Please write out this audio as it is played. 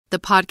The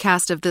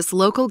podcast of this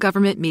local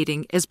government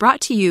meeting is brought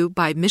to you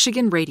by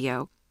Michigan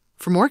Radio.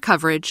 For more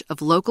coverage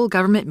of local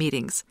government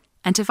meetings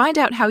and to find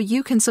out how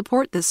you can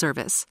support this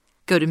service,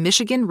 go to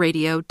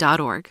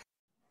michiganradio.org.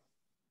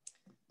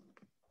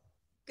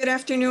 Good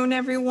afternoon,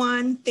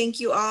 everyone. Thank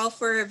you all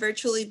for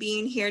virtually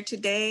being here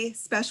today.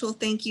 Special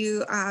thank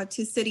you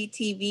to City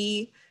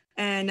TV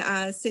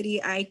and City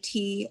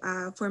IT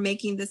for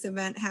making this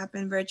event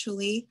happen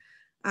virtually.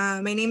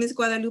 My name is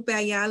Guadalupe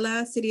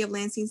Ayala, City of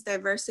Lansing's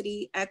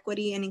Diversity,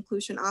 Equity, and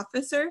Inclusion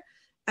Officer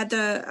at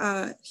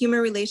the Human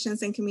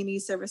Relations and Community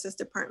Services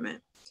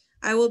Department.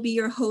 I will be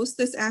your host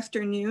this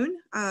afternoon.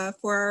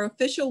 For our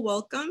official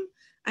welcome,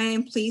 I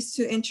am pleased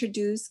to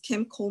introduce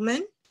Kim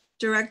Coleman,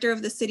 Director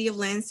of the City of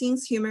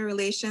Lansing's Human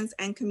Relations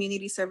and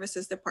Community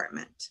Services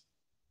Department.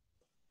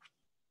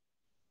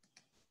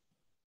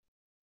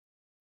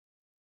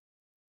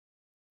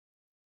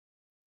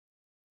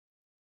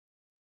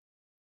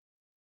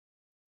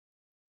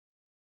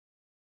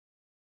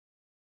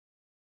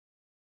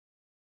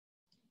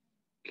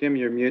 Kim,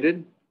 you're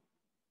muted.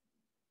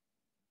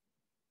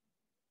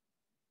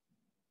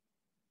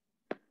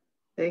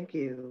 Thank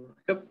you.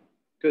 Yep,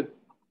 good.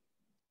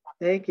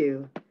 Thank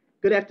you.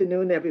 Good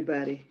afternoon,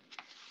 everybody,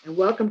 and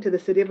welcome to the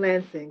City of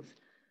Lansing's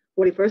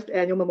 41st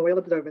Annual Memorial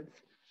Observance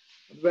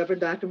of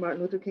Reverend Dr.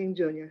 Martin Luther King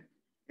Jr.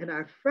 and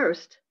our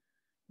first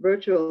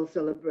virtual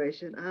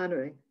celebration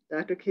honoring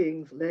Dr.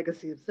 King's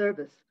legacy of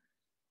service.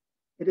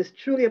 It is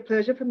truly a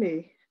pleasure for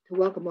me to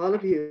welcome all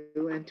of you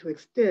and to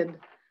extend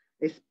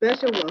a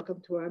special welcome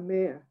to our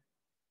Mayor,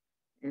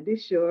 Andy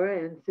Shore,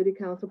 and City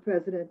Council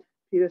President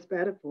Peter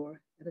Spatafor,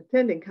 and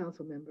attending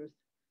council members.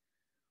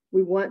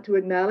 We want to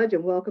acknowledge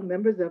and welcome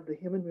members of the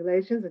Human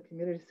Relations and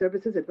Community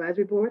Services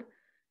Advisory Board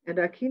and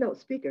our keynote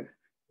speaker,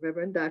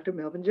 Reverend Dr.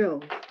 Melvin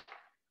Jones,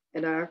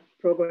 and our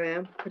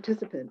program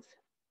participants.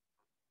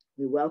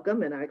 We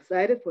welcome and are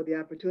excited for the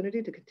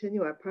opportunity to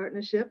continue our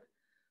partnership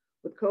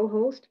with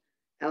co-host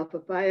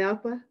Alpha Phi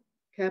Alpha,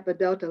 Kappa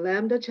Delta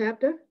Lambda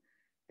chapter,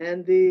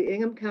 and the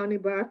Ingham County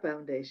Bar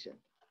Foundation.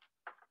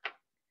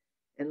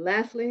 And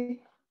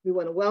lastly, we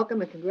want to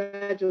welcome and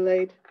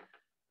congratulate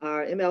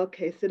our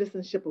MLK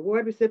Citizenship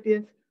Award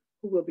recipients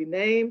who will be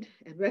named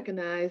and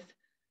recognized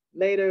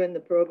later in the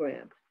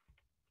program.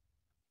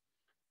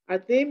 Our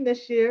theme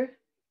this year,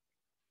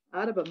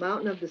 Out of a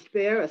Mountain of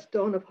Despair, a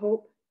Stone of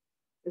Hope,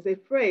 is a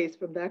phrase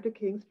from Dr.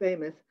 King's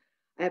famous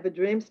I Have a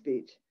Dream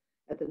speech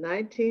at the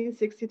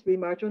 1963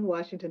 March on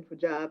Washington for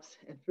Jobs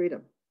and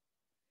Freedom.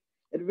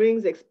 It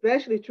rings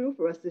especially true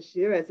for us this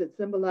year as it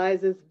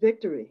symbolizes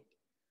victory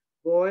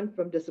born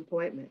from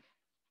disappointment.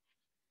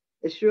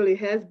 It surely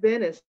has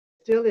been and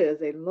still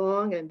is a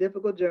long and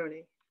difficult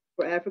journey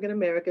for African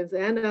Americans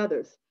and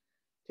others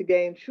to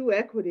gain true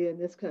equity in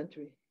this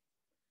country.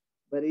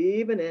 But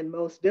even in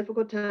most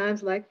difficult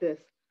times like this,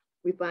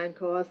 we find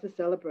cause to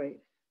celebrate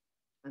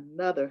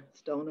another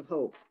stone of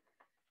hope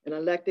in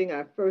electing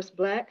our first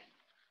Black,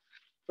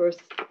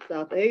 first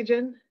South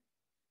Asian,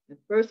 and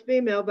first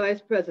female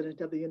Vice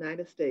President of the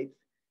United States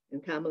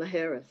in Kamala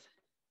Harris.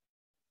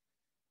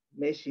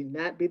 May she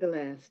not be the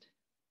last.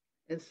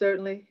 And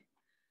certainly,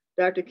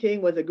 Dr.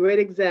 King was a great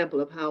example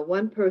of how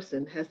one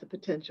person has the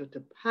potential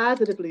to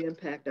positively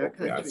impact our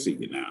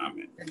country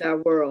and our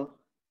world.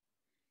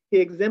 He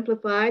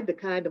exemplified the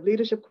kind of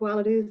leadership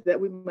qualities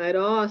that we might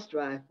all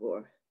strive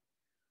for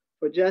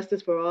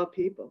justice for all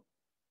people,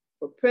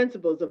 for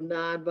principles of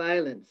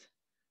nonviolence,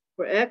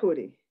 for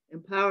equity,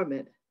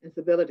 empowerment, and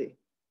civility.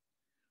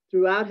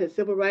 Throughout his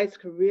civil rights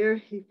career,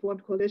 he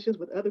formed coalitions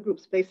with other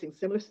groups facing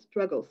similar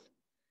struggles,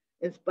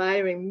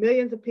 inspiring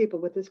millions of people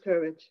with his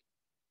courage.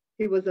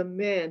 He was a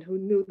man who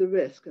knew the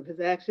risk of his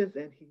actions,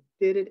 and he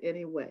did it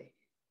anyway.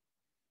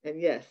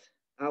 And yes,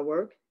 our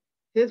work,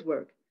 his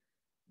work,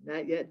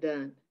 not yet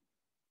done.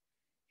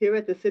 Here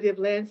at the City of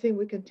Lansing,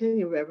 we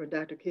continue Reverend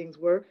Dr. King's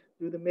work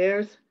through the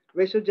Mayor's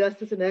Racial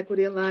Justice and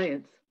Equity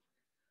Alliance.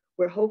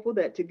 We're hopeful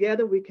that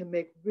together we can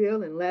make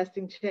real and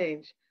lasting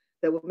change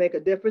that will make a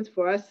difference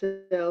for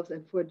ourselves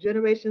and for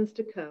generations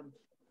to come.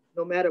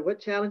 No matter what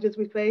challenges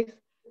we face,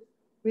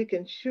 we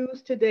can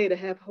choose today to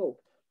have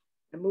hope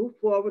and move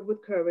forward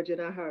with courage in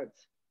our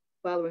hearts,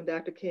 following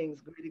Dr.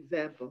 King's great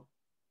example.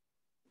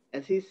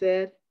 As he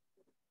said,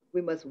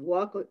 we must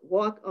walk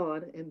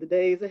on in the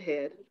days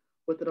ahead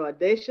with an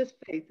audacious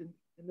faith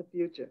in the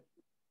future.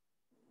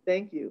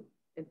 Thank you,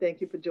 and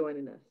thank you for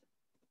joining us.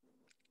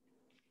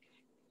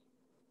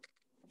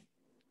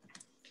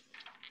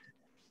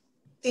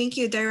 Thank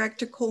you,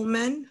 Director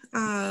Coleman.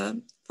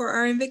 For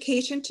our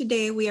invocation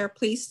today, we are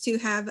pleased to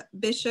have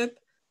Bishop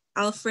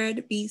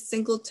Alfred B.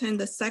 Singleton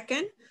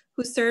II,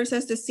 who serves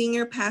as the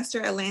senior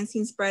pastor at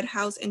Lansing's Bread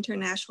House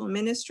International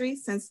Ministry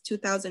since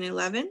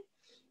 2011.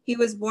 He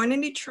was born in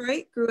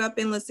Detroit, grew up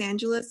in Los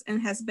Angeles,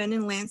 and has been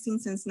in Lansing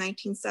since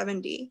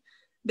 1970.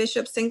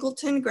 Bishop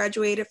Singleton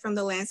graduated from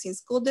the Lansing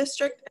School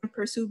District and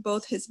pursued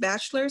both his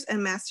bachelor's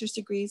and master's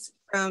degrees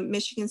from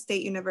Michigan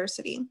State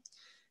University.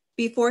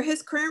 Before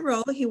his current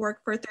role, he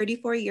worked for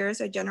 34 years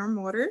at General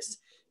Motors.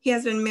 He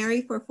has been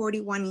married for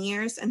 41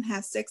 years and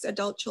has 6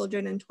 adult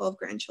children and 12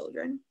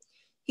 grandchildren.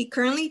 He He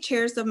currently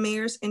chairs the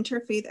Mayor's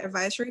Interfaith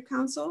Advisory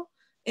Council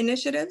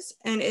initiatives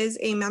and is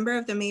a member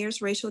of the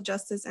Mayor's Racial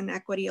Justice and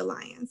Equity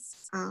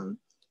Alliance.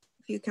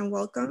 If you can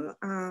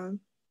welcome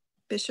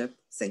Bishop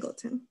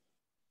Singleton.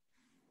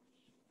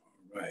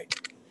 All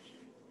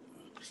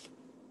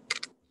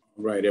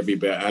right,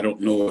 everybody. I don't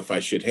know if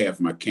I should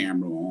have my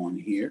camera on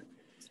here.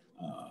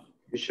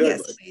 You should.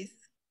 Yes, please.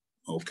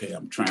 Okay,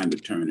 I'm trying to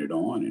turn it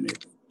on and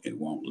it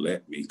won't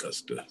let me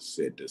because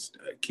said this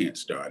I can't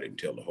start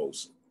until the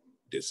host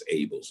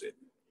disables it.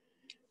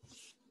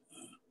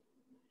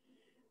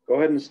 Go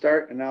ahead and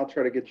start, and I'll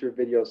try to get your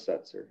video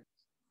set, sir.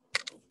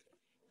 Okay.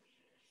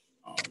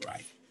 All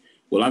right.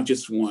 Well, I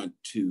just want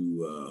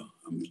to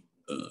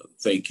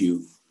thank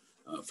you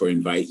for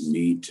inviting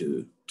me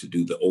to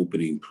do the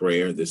opening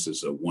prayer. This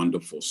is a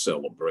wonderful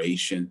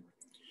celebration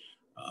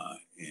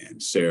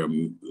and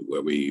ceremony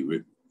where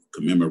we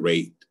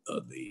commemorate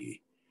the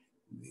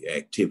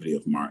activity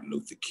of Martin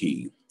Luther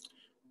King.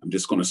 I'm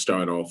just going to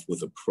start off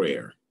with a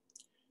prayer.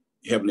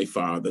 Heavenly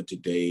Father,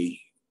 today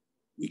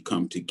we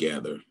come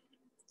together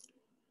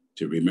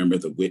to remember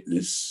the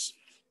witness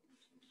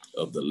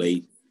of the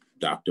late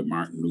Dr.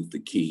 Martin Luther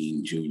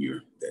King Jr.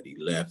 that he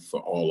left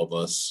for all of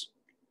us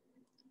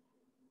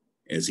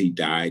as he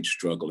died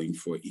struggling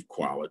for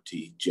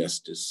equality,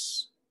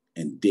 justice,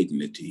 and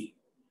dignity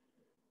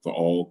for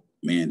all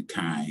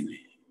mankind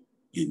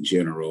in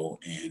general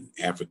and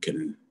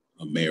African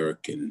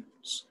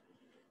Americans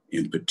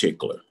in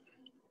particular.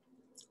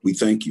 We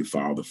thank you,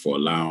 Father, for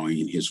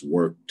allowing his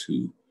work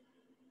to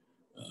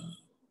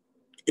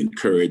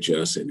encourage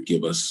us and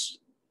give us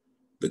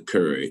the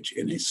courage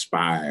and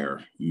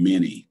inspire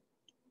many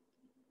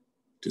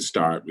to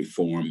start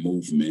reform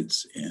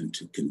movements and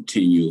to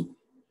continue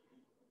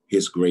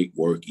his great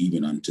work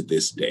even unto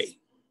this day.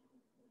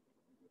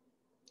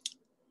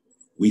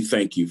 We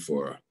thank you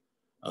for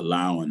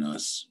allowing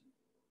us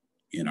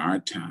in our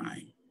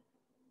time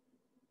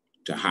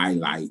to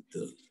highlight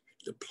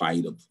the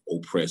plight of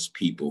oppressed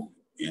people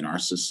in our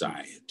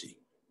society.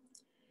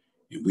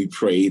 And we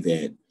pray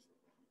that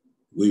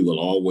we will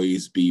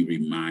always be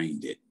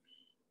reminded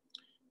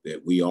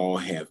that we all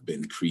have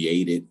been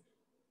created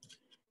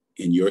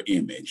in your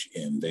image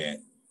and that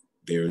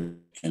there's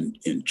an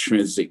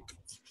intrinsic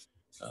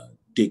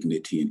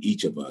dignity in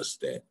each of us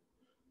that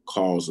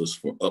calls us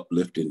for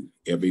uplifting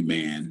every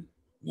man,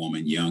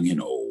 woman, young and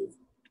old.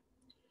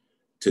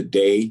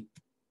 Today,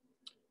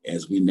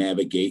 as we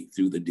navigate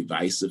through the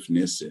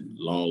divisiveness and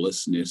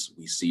lawlessness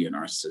we see in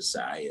our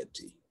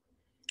society,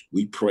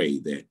 we pray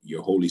that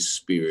your Holy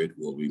Spirit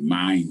will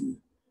remind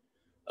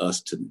us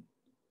to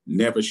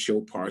never show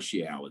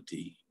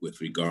partiality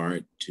with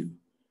regard to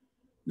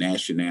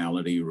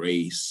nationality,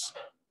 race,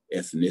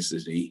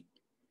 ethnicity,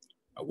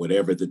 or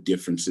whatever the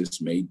differences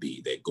may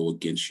be that go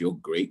against your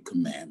great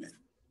commandment,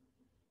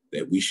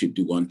 that we should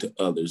do unto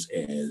others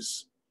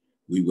as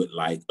we would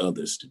like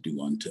others to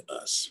do unto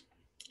us.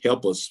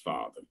 Help us,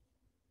 Father,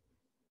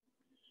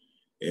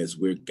 as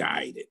we're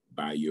guided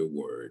by your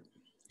word.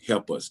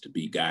 Help us to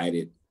be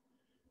guided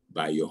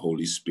by your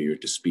Holy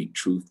Spirit to speak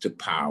truth to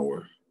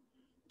power,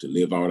 to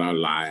live out our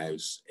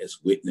lives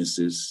as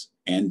witnesses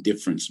and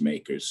difference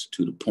makers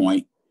to the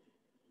point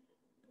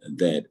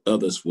that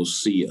others will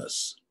see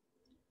us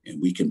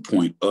and we can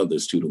point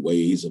others to the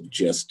ways of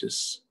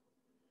justice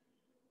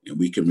and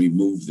we can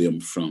remove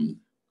them from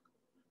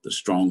the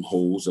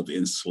strongholds of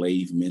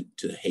enslavement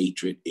to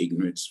hatred,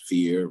 ignorance,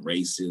 fear,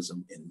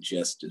 racism,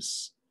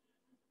 injustice,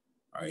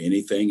 or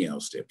anything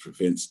else that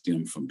prevents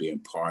them from being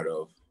part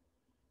of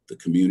the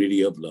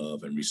community of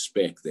love and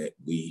respect that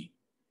we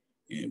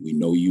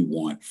know you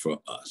want for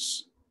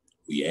us.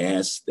 We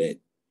ask that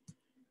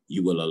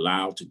you will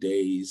allow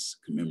today's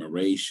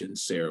commemoration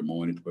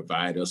ceremony to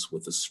provide us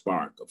with a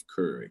spark of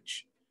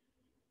courage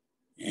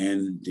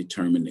and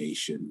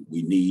determination.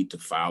 We need to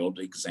follow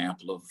the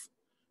example of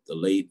the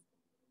late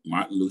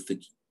Martin Luther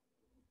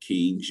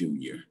King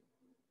Jr.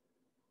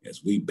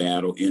 as we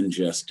battle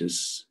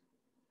injustice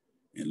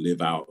and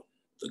live out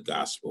the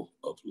gospel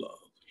of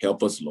love.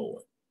 Help us,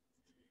 Lord,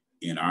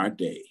 in our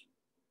day,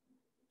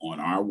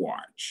 on our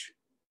watch,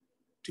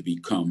 to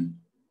become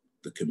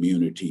the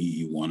community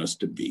you want us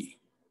to be.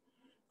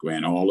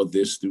 Grant all of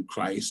this through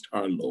Christ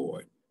our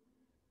Lord.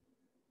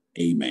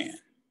 Amen.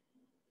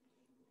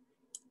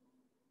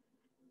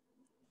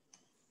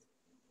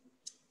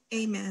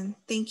 Amen.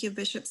 Thank you,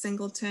 Bishop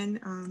Singleton.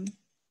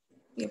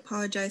 We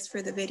apologize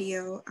for the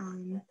video.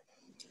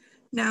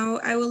 Now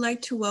I would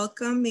like to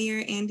welcome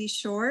Mayor Andy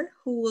Shore,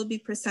 who will be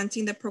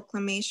presenting the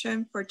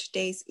proclamation for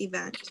today's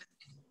event.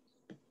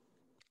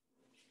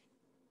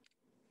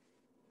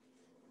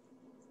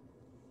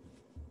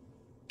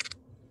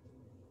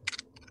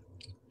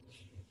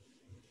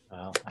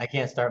 Well, I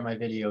can't start my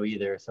video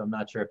either, so I'm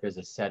not sure if there's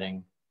a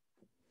setting.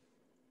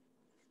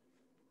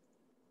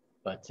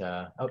 But,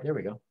 oh, there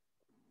we go.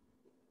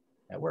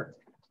 That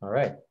worked. All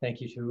right.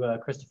 Thank you to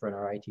Christopher and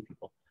our IT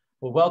people.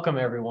 Well, welcome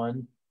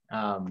everyone.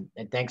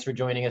 And thanks for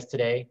joining us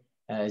today.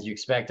 As you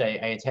expect, I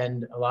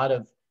attend a lot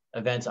of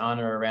events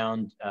on or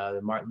around the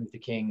Martin Luther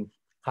King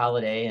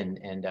holiday, and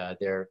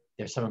they're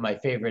some of my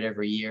favorite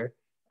every year.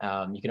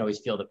 You can always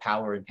feel the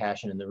power and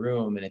passion in the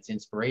room, and it's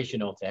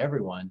inspirational to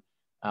everyone.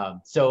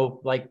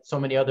 So like so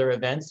many other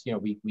events, you know,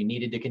 we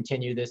needed to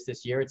continue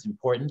this year. It's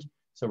important,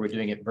 so we're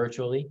doing it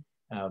virtually.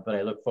 But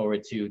I look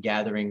forward to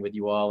gathering with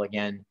you all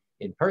again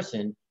in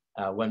person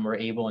when we're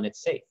able and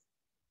it's safe.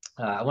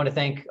 I want to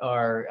thank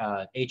our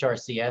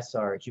HRCS,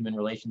 our Human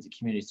Relations and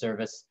Community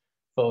Service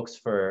folks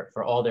for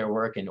all their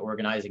work in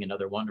organizing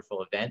another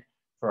wonderful event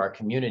for our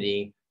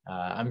community.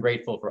 I'm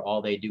grateful for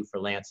all they do for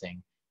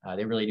Lansing.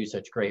 They really do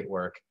such great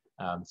work.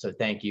 So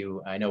thank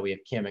you. I know we have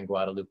Kim and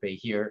Guadalupe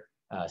here.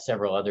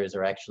 Several others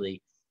are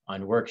actually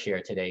on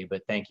WorkShare today,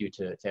 but thank you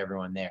to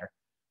everyone there.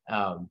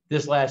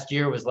 This last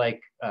year was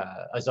like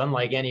as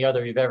unlike any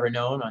other you've ever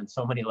known on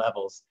so many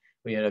levels.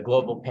 We had a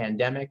global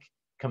pandemic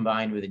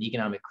combined with an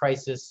economic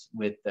crisis,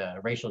 with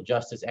racial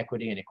justice,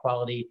 equity, and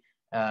equality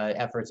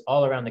efforts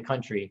all around the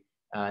country.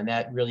 And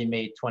that really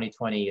made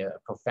 2020 a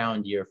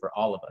profound year for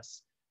all of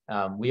us.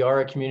 We are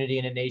a community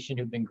and a nation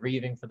who've been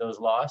grieving for those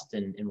lost,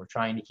 and we're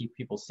trying to keep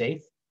people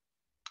safe.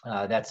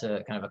 That's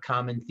a kind of a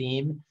common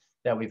theme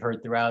that we've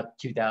heard throughout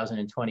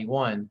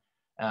 2021.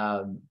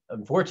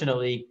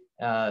 Unfortunately,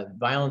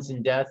 violence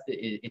and death,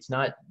 it's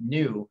not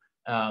new.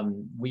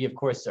 We, of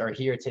course, are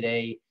here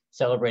today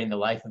celebrating the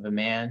life of a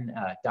man,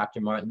 Dr.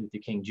 Martin Luther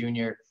King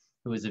Jr.,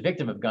 who was a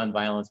victim of gun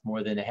violence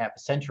more than a half a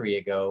century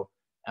ago.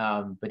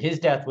 But his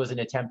death was an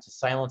attempt to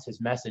silence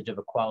his message of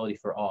equality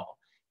for all.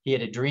 He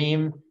had a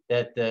dream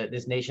that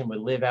this nation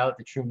would live out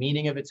the true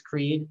meaning of its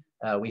creed.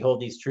 We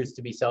hold these truths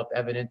to be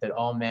self-evident, that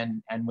all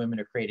men and women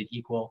are created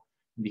equal.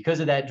 And because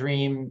of that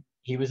dream,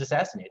 he was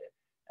assassinated.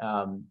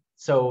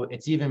 So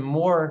it's even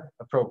more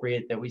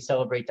appropriate that we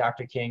celebrate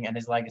Dr. King and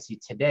his legacy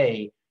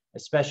today,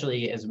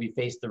 especially as we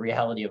face the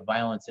reality of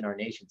violence in our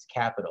nation's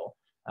capital.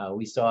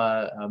 We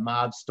saw a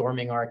mob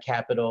storming our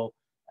capital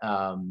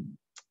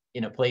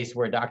in a place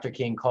where Dr.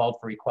 King called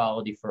for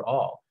equality for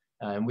all.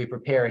 And we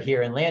prepare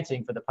here in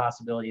Lansing for the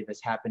possibility of this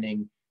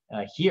happening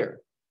here.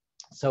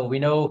 So we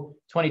know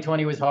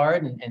 2020 was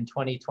hard, and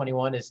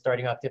 2021 is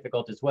starting off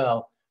difficult as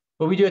well,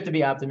 but we do have to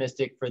be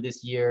optimistic for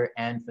this year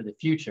and for the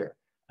future.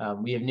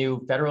 We have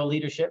new federal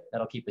leadership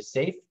that'll keep us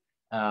safe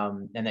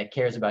and that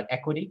cares about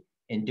equity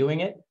in doing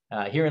it.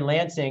 Here in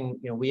Lansing,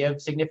 you know, we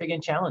have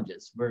significant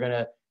challenges. We're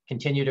gonna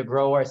continue to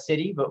grow our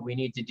city, but we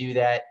need to do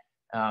that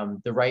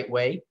the right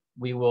way.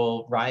 We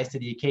will rise to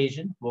the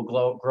occasion. We'll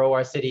grow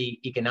our city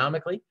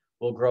economically.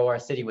 We'll grow our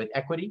city with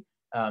equity.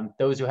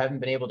 Those who haven't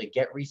been able to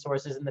get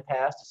resources in the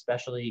past,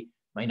 especially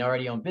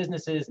minority-owned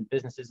businesses and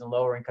businesses in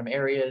lower income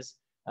areas,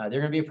 they're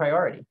gonna be a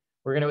priority.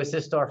 We're gonna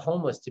assist our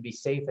homeless to be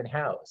safe and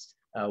housed.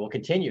 We'll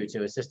continue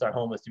to assist our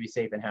homeless to be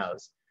safe and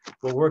housed.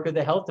 We'll work with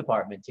the health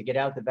department to get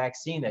out the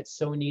vaccine that's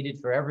so needed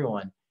for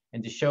everyone,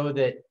 and to show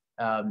that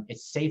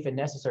it's safe and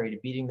necessary to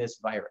beating this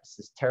virus,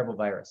 this terrible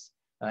virus.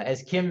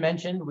 As Kim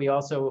mentioned, we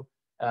also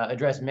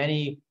address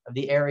many of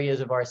the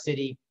areas of our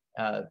city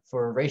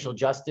for racial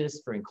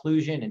justice, for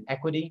inclusion and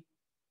equity.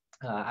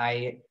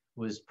 I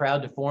was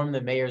proud to form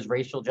the Mayor's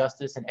Racial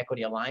Justice and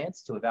Equity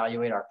Alliance to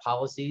evaluate our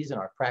policies and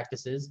our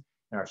practices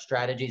and our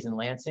strategies in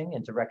Lansing,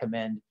 and to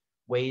recommend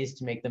ways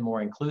to make them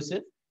more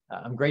inclusive.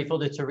 I'm grateful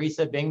to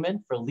Teresa Bingman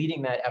for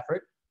leading that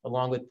effort,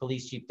 along with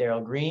Police Chief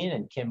Daryl Green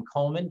and Kim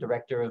Coleman,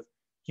 Director of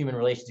Human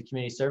Relations and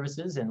Community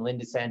Services, and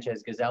Linda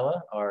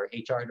Sanchez-Gazella, our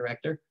HR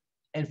Director,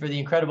 and for the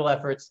incredible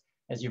efforts,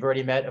 as you've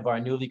already met, of our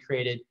newly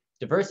created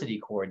Diversity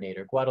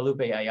Coordinator,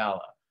 Guadalupe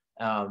Ayala.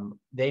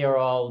 They are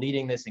all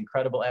leading this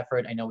incredible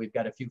effort. I know we've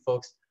got a few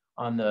folks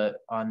on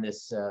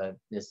this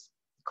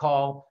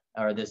call,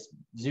 or this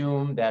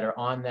Zoom, that are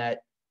on that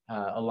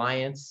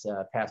alliance,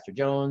 Pastor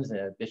Jones,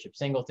 Bishop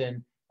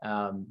Singleton.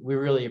 We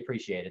really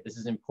appreciate it. This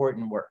is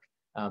important work,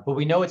 but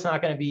we know it's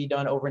not going to be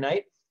done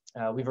overnight.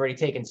 We've already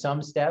taken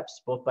some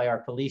steps, both by our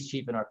police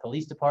chief and our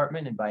police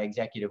department, and by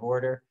executive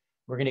order.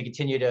 We're going to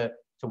continue to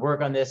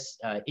work on this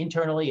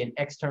internally and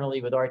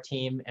externally with our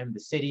team and the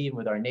city, and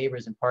with our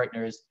neighbors and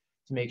partners,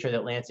 to make sure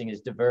that Lansing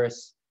is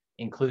diverse,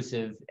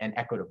 inclusive, and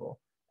equitable.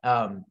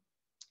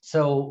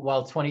 So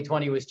while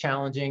 2020 was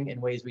challenging in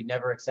ways we'd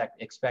never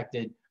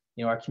expected,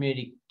 you know, our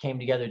community came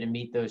together to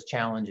meet those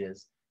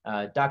challenges.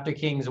 Dr.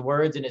 King's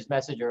words in his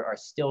message are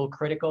still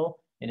critical.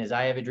 In his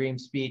 "I Have a Dream"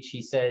 speech,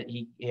 he said,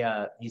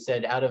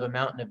 "Out of a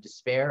mountain of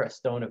despair, a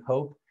stone of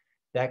hope."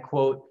 That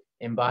quote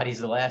embodies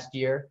the last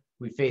year.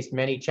 We faced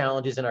many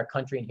challenges in our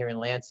country and here in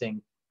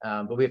Lansing,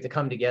 but we have to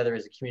come together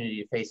as a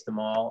community to face them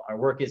all. Our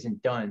work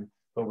isn't done,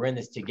 but we're in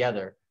this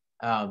together.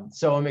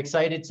 So I'm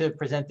excited to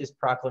present this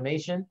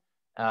proclamation.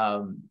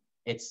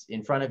 It's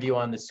in front of you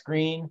on the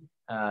screen,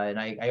 and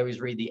I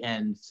always read the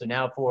end. So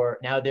now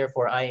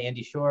therefore, I,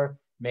 Andy Shore,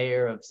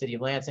 Mayor of City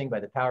of Lansing,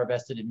 by the power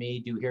vested in me,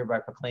 do hereby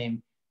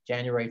proclaim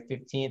January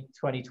 15th,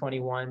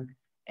 2021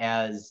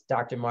 as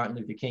Dr. Martin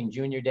Luther King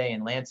Jr. Day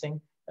in Lansing.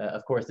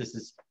 Of course, this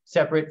is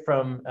separate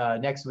from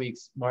next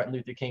week's Martin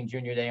Luther King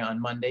Jr. Day on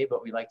Monday,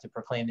 but we like to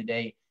proclaim the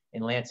day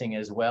in Lansing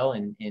as well,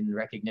 in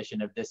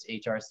recognition of this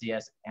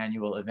HRCS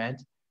annual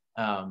event.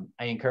 I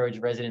encourage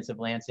residents of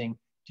Lansing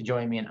to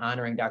join me in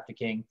honoring Dr.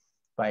 King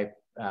by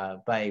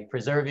by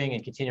preserving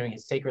and continuing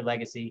his sacred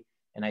legacy.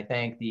 And I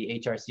thank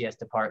the HRCS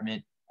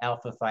department,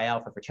 Alpha Phi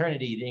Alpha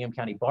fraternity, the Ingham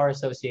County Bar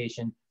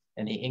Association,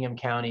 and the Ingham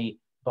County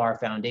Bar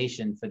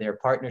Foundation for their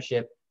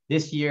partnership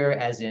this year,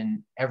 as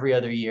in every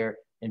other year,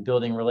 in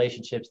building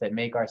relationships that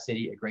make our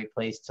city a great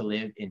place to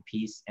live in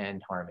peace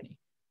and harmony.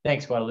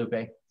 Thanks,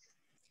 Guadalupe.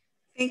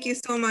 Thank you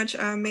so much,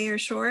 Mayor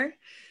Schor.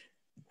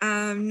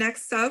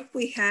 Next up,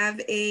 we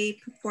have a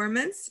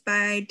performance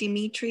by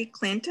Dimitri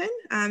Clinton.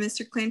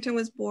 Mr. Clinton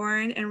was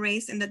born and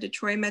raised in the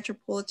Detroit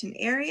metropolitan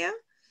area.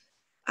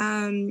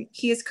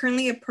 He is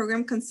currently a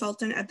program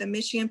consultant at the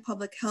Michigan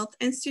Public Health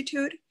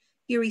Institute.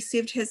 He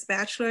received his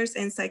bachelor's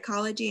in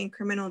psychology and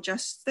criminal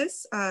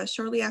justice.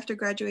 Shortly after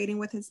graduating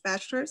with his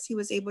bachelor's, he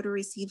was able to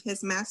receive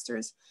his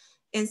master's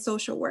in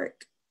social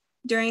work.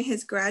 During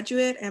his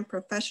graduate and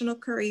professional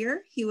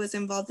career, he was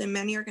involved in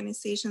many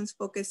organizations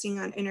focusing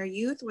on inner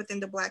youth within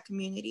the Black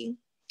community.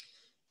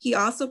 He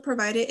also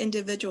provided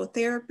individual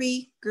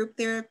therapy, group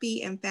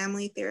therapy, and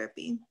family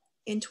therapy.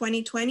 In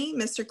 2020,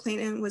 Mr.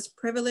 Clinton was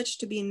privileged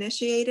to be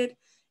initiated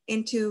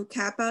into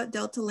Kappa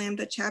Delta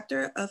Lambda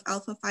chapter of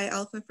Alpha Phi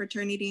Alpha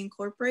Fraternity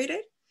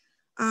Incorporated.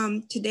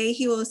 Today,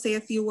 he will say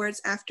a few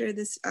words after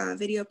this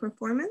video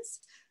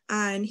performance,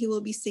 and he will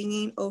be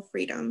singing "Oh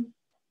Freedom."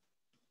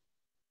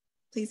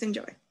 Please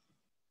enjoy.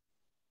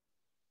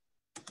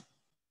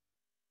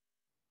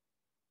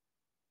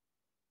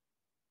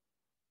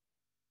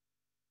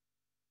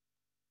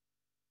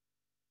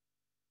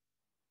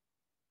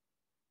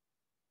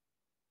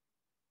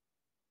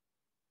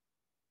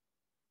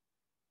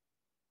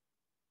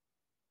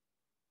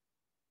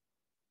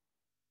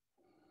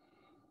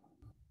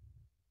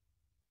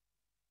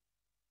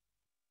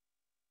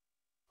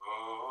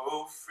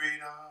 Oh,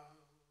 freedom.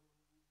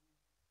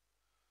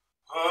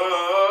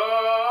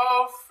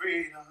 Oh,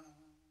 freedom.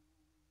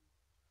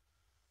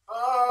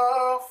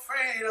 Oh,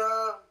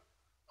 freedom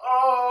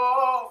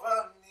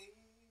over me.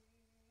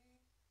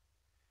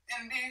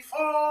 And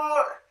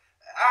before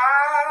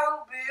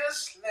I'll be a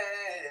slave,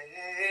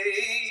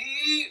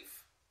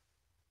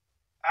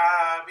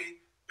 I'll be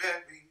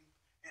buried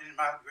in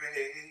my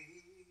grave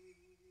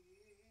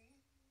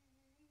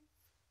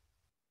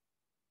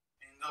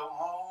and go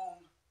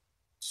home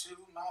to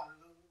my Lord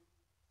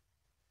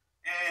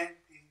and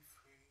be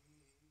free.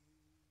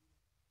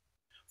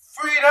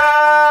 Freedom,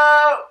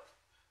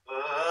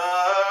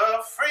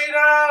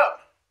 freedom,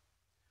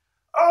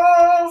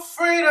 oh,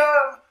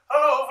 freedom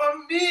over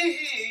me.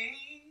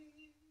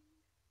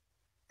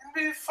 And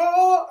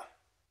before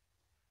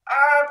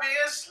I'll be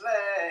a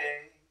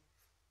slave,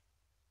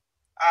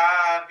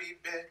 I'll be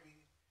buried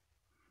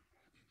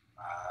in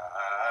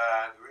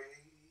my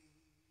grave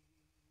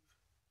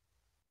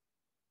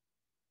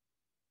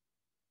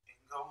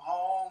and go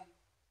home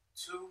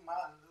to my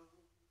Lord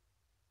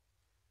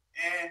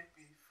and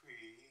be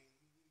free.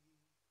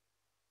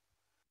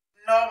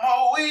 No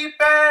more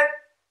weeping,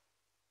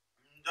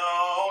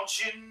 don't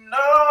you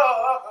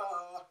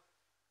know?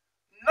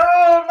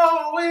 No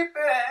more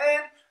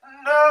weeping,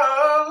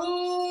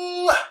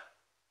 no.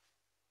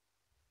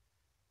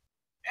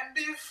 And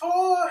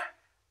before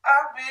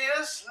I'll be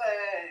a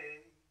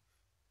slave,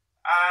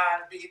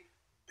 I'd be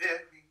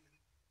buried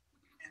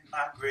in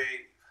my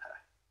grave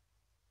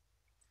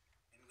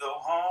and go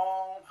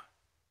home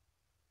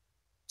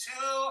to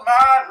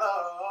my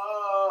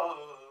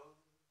Lord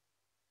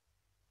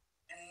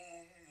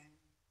and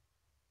be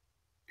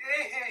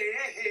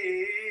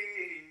free.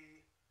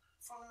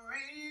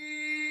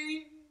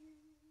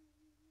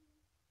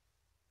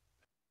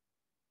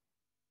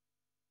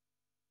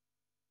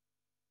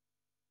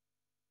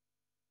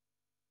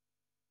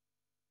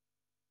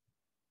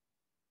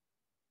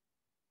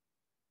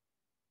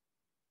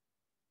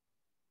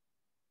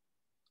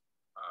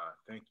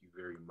 Thank you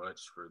very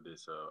much for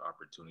this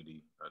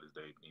opportunity. This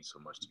day means so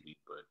much to me,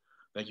 but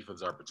thank you for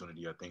this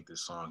opportunity. I think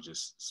this song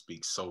just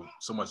speaks so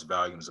much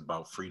volumes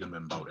about freedom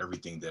and about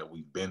everything that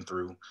we've been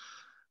through,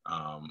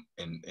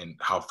 and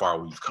how far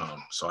we've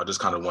come. So I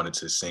just kind of wanted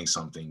to sing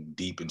something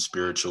deep and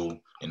spiritual,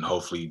 and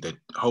hopefully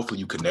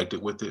you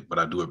connected with it. But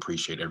I do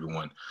appreciate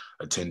everyone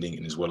attending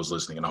and as well as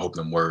listening, and I hope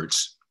them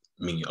words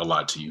mean a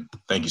lot to you.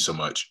 Thank you so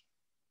much.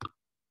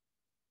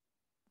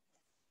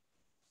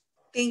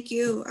 Thank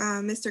you,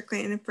 Mr.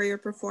 Clinton, for your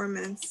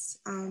performance.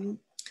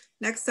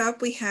 Next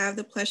up, we have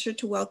the pleasure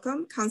to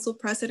welcome Council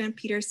President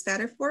Peter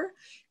Spatafor,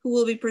 who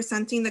will be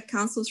presenting the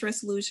Council's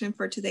resolution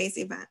for today's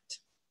event.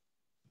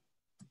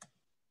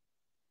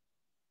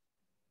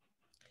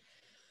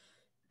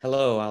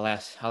 Hello, I'll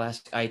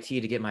ask IT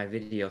to get my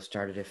video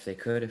started if they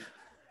could.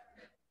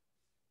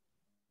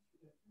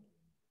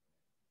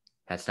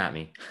 That's not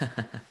me.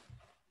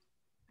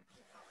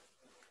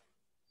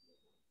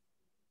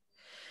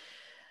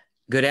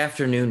 Good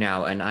afternoon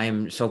now, and I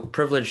am so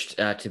privileged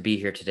to be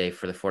here today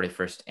for the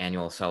 41st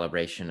annual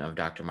celebration of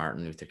Dr.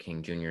 Martin Luther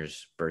King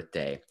Jr.'s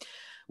birthday.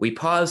 We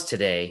pause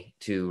today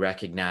to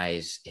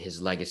recognize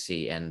his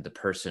legacy and the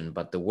person,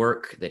 but the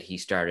work that he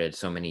started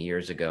so many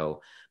years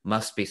ago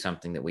must be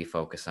something that we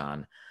focus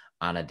on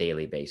a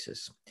daily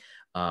basis.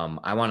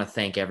 I want to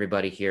thank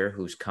everybody here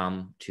who's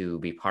come to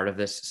be part of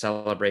this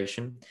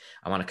celebration.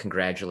 I want to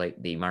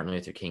congratulate the Martin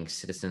Luther King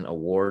Citizen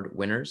Award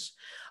winners.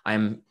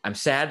 I'm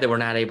sad that we're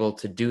not able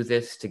to do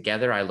this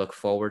together. I look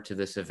forward to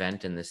this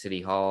event in the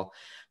City Hall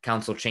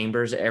Council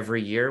chambers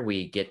every year.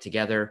 We get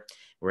together,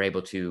 we're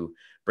able to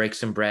break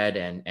some bread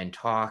and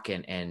talk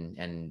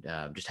and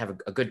just have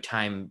a good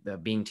time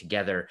being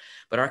together.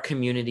 But our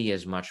community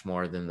is much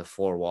more than the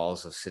four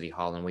walls of City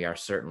Hall, and we are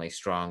certainly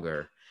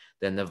stronger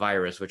than the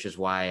virus, which is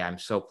why I'm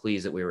so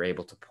pleased that we were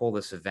able to pull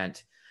this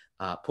event,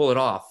 pull it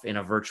off in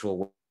a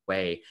virtual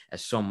way,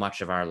 as so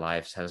much of our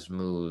lives has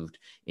moved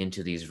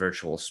into these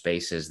virtual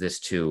spaces. This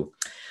too.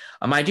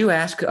 I do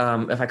ask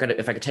if I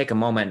could take a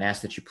moment and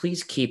ask that you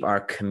please keep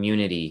our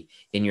community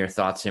in your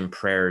thoughts and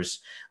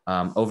prayers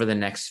over the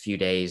next few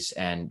days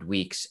and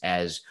weeks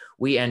as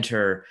we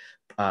enter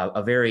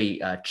a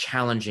very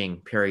challenging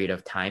period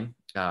of time.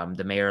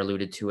 The mayor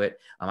alluded to it.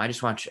 I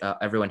just want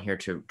everyone here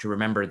to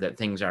remember that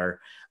things are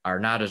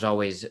not as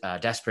always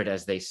desperate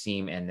as they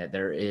seem, and that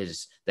there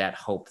is that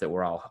hope that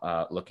we're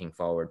all looking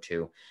forward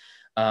to.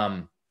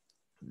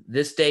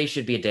 This day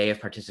should be a day of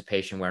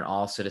participation where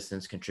all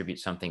citizens contribute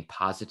something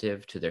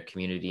positive to their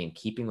community in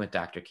keeping with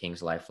Dr.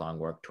 King's lifelong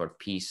work toward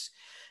peace,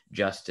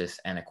 justice,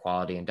 and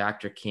equality. And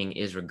Dr. King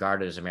is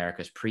regarded as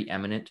America's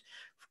preeminent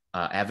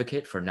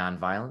advocate for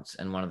nonviolence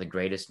and one of the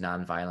greatest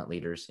nonviolent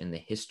leaders in the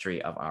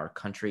history of our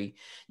country,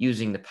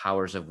 using the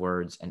powers of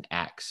words and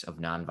acts of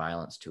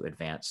nonviolence to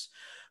advance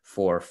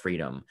for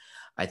freedom.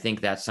 I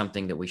think that's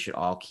something that we should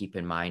all keep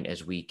in mind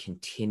as we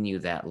continue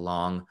that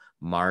long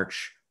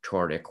march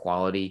toward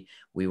equality.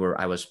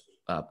 I was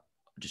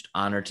just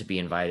honored to be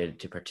invited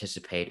to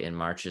participate in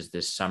marches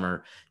this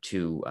summer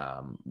to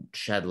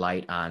shed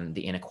light on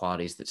the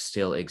inequalities that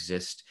still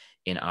exist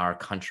in our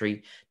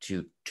country,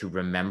 to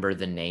remember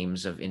the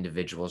names of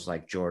individuals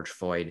like George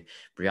Floyd,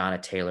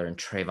 Breonna Taylor, and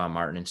Trayvon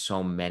Martin, and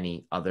so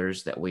many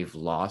others that we've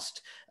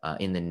lost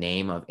in the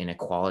name of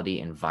inequality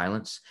and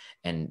violence.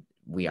 And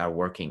we are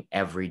working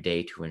every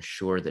day to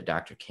ensure that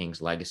Dr.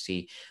 King's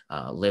legacy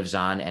lives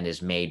on and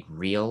is made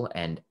real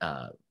and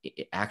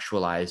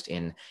actualized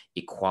in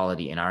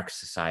equality in our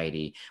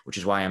society, which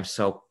is why I'm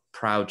so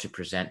proud to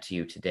present to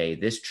you today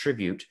this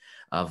tribute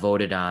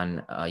voted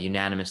on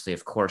unanimously,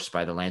 of course,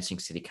 by the Lansing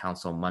City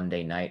Council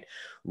Monday night,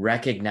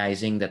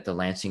 recognizing that the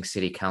Lansing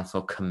City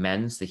Council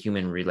commends the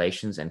Human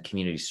Relations and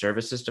Community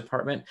Services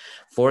Department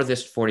for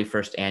this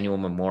 41st annual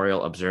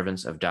memorial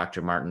observance of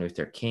Dr. Martin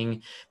Luther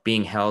King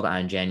being held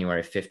on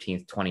January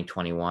 15th,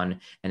 2021,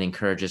 and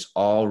encourages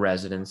all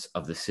residents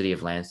of the city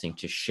of Lansing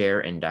to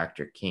share in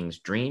Dr. King's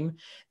dream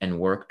and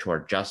work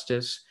toward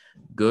justice,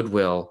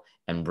 goodwill,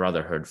 and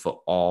brotherhood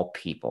for all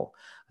people.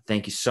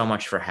 Thank you so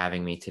much for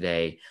having me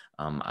today.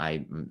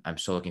 I'm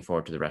so looking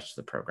forward to the rest of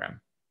the program.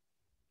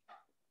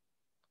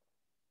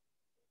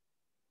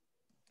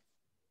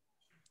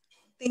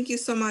 Thank you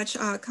so much,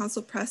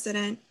 Council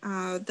President.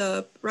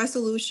 The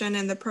resolution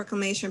and the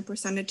proclamation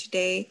presented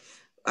today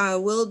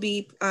will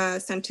be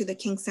sent to the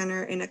King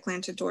Center in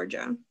Atlanta,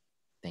 Georgia.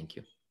 Thank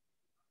you.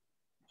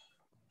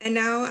 And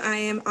now I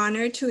am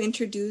honored to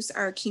introduce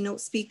our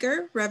keynote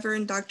speaker,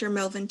 Reverend Dr.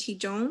 Melvin T.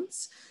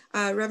 Jones.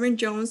 Reverend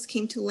Jones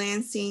came to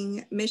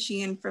Lansing,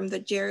 Michigan from the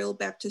Gerald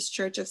Baptist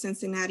Church of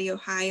Cincinnati,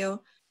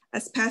 Ohio.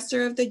 As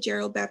pastor of the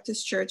Gerald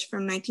Baptist Church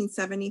from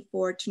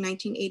 1974 to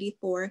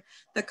 1984,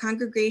 the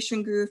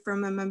congregation grew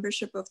from a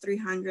membership of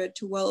 300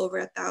 to well over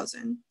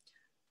 1,000.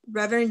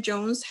 Reverend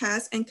Jones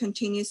has and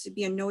continues to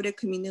be a noted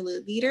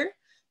community leader.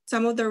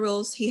 Some of the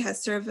roles he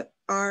has served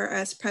are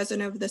as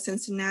president of the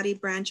Cincinnati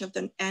branch of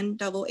the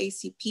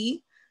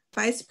NAACP,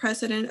 vice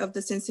president of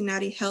the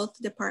Cincinnati Health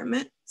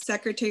Department,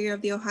 secretary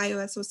of the Ohio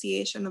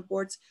Association of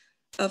Boards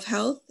of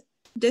Health,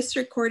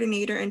 district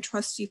coordinator and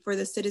trustee for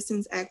the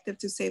Citizens Active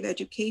to Save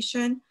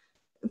Education,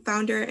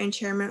 founder and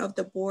chairman of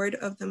the board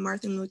of the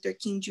Martin Luther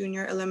King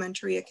Jr.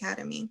 Elementary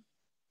Academy.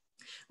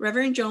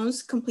 Reverend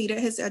Jones completed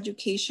his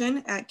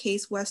education at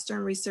Case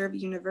Western Reserve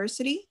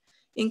University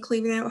in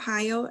Cleveland,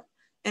 Ohio,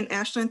 and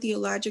Ashland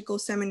Theological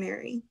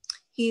Seminary.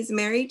 He is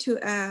married to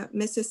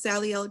Mrs.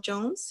 Sally L.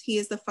 Jones. He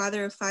is the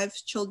father of 5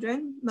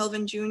 children,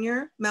 Melvin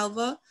Jr.,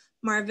 Melva,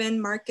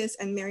 Marvin, Marcus,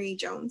 and Mary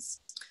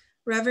Jones.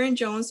 Reverend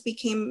Jones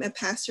became a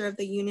pastor of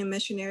the Union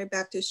Missionary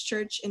Baptist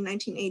Church in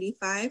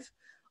 1985.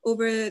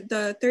 Over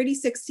the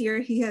 36th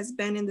year he has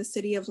been in the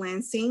city of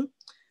Lansing,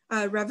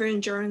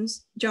 Reverend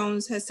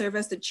Jones has served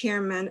as the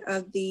chairman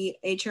of the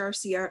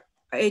HRCS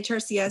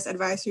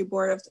Advisory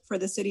Board for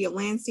the city of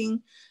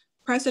Lansing,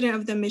 president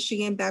of the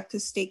Michigan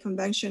Baptist State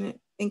Convention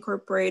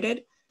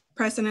Incorporated,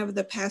 president of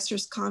the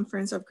Pastors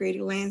Conference of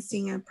Greater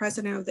Lansing, and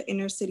president of the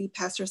Inner City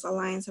Pastors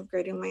Alliance of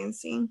Greater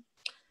Lansing.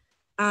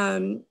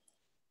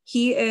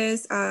 He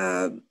is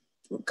the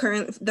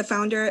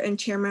founder and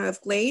chairman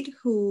of GLADE,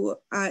 who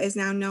is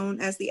now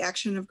known as the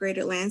Action of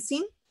Greater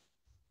Lansing.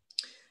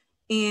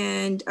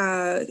 And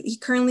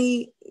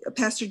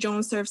Pastor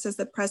Jones serves as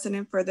the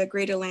president for the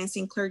Greater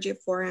Lansing Clergy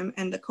Forum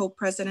and the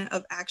co-president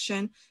of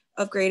Action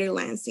of Greater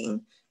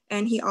Lansing.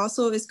 And he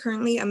also is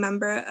currently a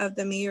member of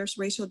the Mayor's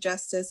Racial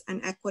Justice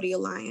and Equity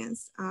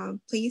Alliance.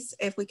 Please,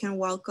 if we can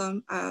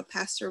welcome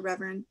Pastor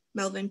Reverend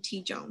Melvin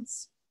T.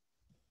 Jones.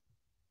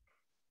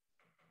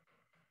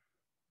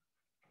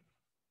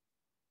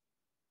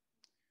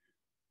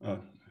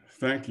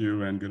 Thank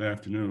you and good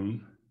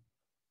afternoon.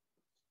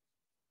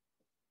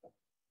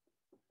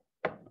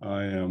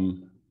 I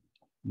am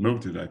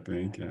muted, I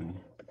think, and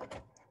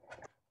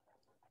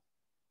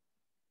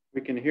We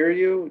can hear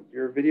you.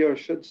 Your video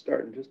should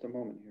start in just a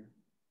moment here.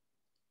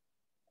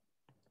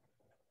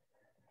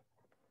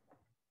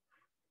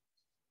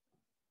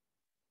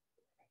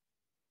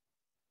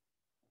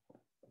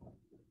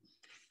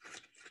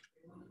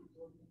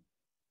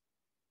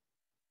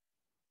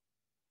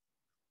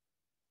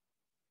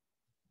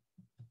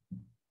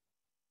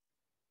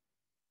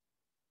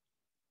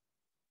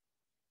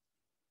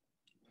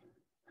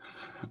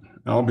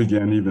 I'll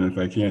begin even if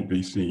I can't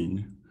be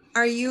seen.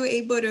 Are you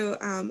able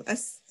to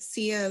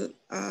see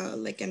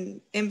like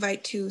an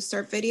invite to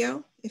start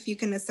video? If you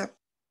can accept.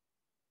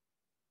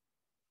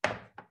 Okay,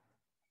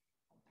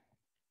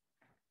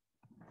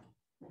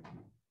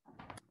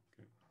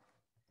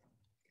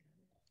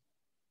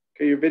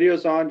 your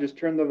video's on. Just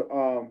turn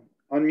the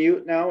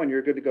unmute now and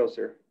you're good to go,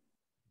 sir.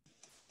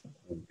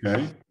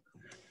 Okay.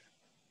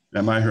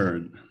 Am I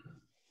heard?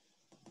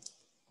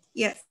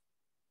 Yes.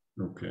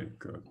 Okay,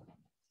 good.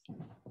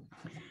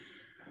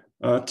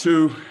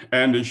 To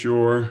Andy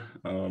Shore,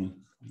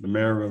 the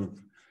mayor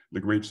of the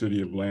great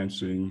city of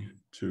Lansing,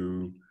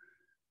 to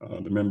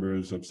the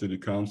members of City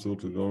Council,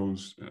 to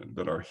those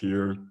that are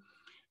here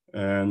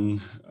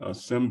and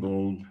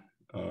assembled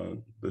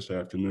this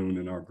afternoon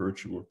in our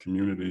virtual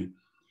community,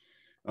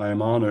 I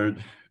am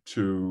honored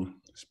to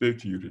speak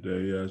to you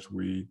today as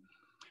we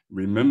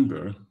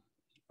remember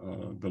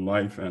the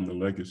life and the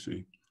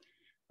legacy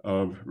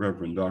of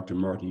Reverend Dr.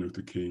 Martin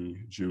Luther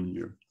King,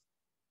 Jr.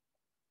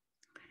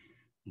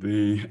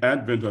 The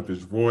advent of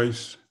his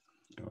voice,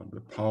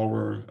 the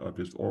power of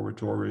his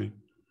oratory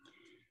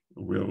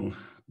will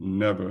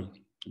never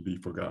be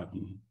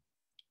forgotten.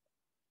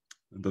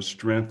 The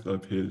strength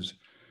of his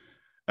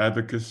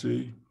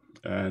advocacy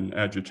and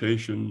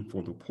agitation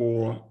for the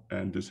poor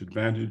and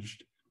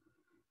disadvantaged,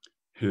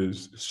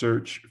 his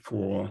search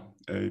for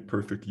a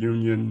perfect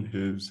union,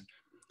 his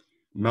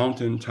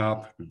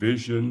mountaintop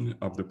vision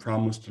of the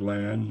promised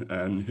land,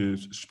 and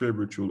his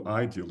spiritual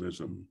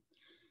idealism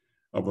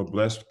of a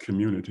blessed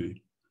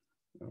community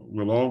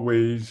will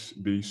always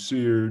be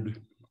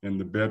seared in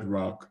the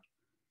bedrock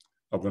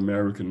of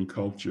American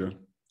culture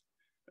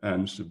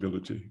and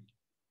civility.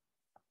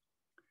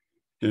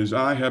 His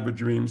I Have a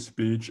Dream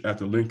speech at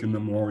the Lincoln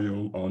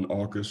Memorial on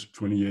August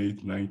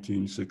 28,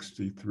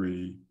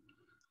 1963,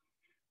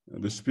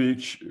 the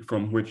speech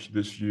from which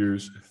this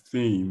year's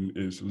theme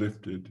is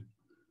lifted,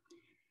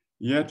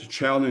 yet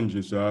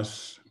challenges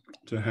us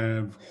to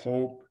have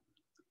hope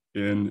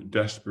in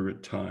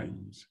desperate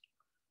times.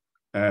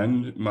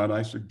 And might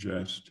I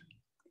suggest,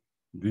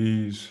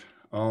 these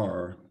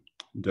are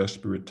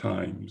desperate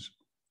times,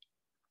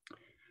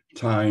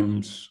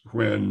 times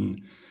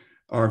when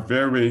our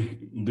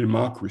very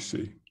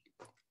democracy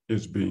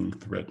is being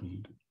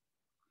threatened.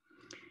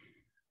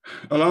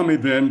 Allow me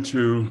then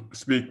to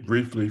speak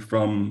briefly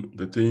from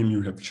the theme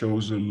you have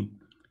chosen,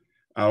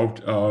 out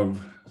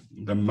of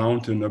the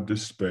mountain of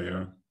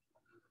despair,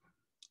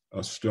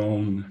 a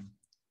stone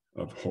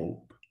of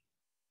hope.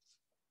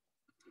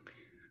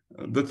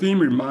 The theme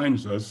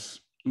reminds us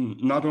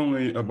not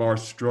only of our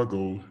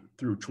struggle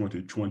through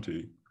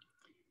 2020,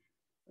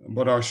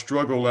 but our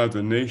struggle as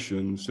a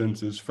nation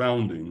since its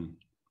founding.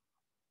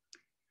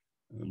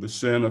 The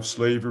sin of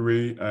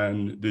slavery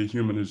and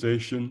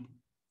dehumanization,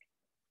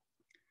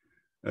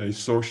 a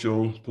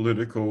social,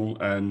 political,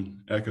 and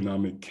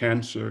economic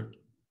cancer,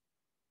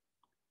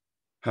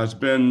 has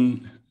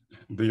been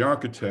the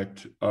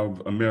architect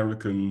of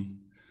American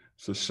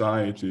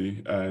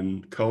society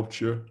and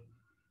culture,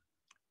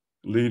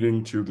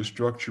 leading to the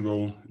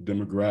structural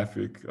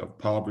demographic of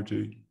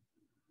poverty,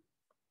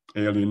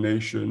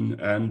 alienation,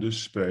 and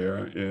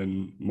despair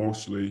in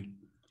mostly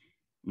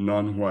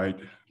non-white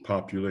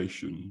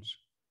populations.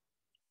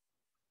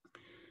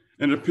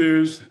 It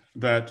appears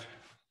that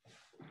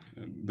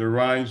the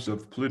rise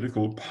of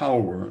political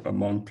power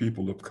among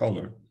people of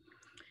color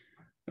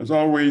has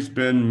always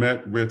been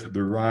met with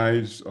the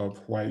rise of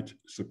white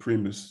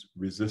supremacist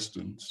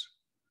resistance.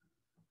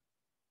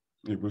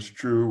 It was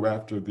true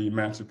after the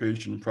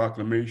Emancipation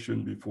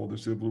Proclamation before the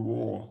Civil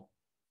War.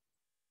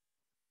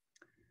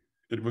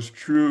 It was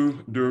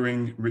true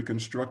during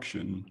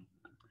Reconstruction,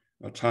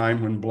 a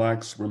time when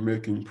Blacks were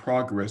making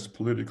progress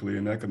politically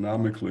and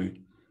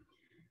economically,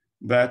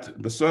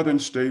 that the southern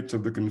states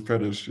of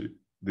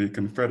the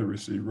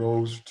Confederacy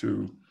rose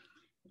to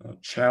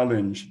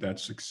challenge that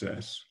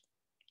success,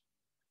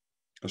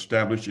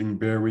 establishing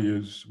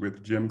barriers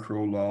with Jim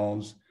Crow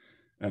laws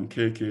and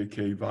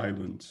KKK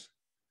violence,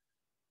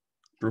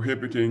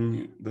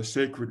 prohibiting the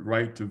sacred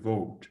right to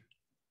vote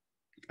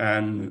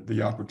and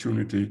the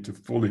opportunity to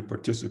fully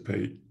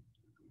participate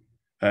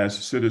as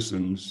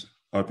citizens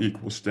of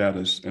equal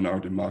status in our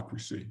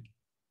democracy.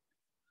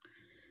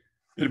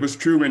 It was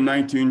true in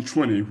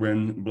 1920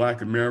 when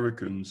Black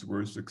Americans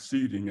were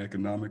succeeding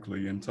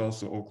economically in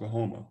Tulsa,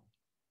 Oklahoma,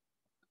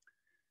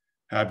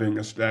 having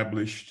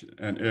established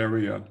an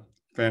area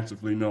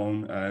fancifully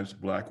known as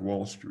Black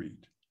Wall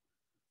Street.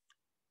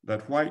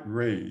 That white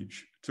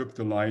rage took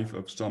the life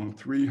of some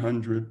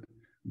 300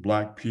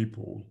 Black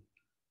people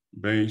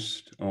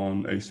based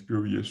on a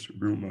spurious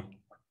rumor.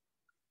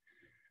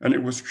 And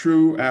it was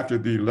true after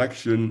the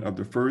election of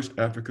the first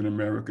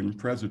African-American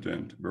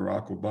president,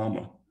 Barack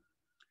Obama,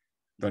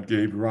 that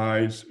gave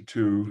rise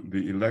to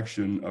the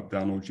election of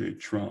Donald J.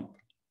 Trump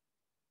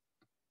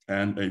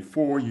and a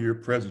 4-year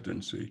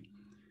presidency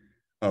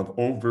of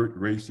overt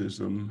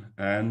racism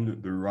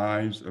and the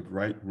rise of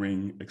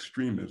right-wing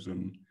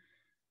extremism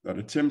that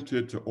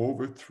attempted to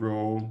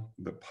overthrow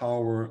the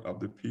power of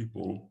the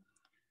people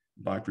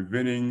by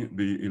preventing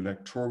the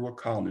Electoral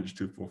College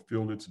to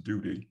fulfill its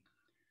duty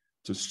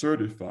to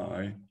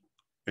certify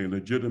a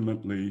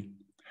legitimately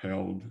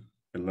held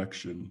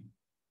election.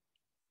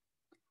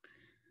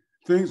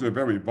 Things are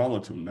very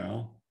volatile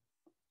now,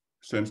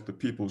 since the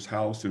People's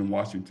House in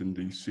Washington,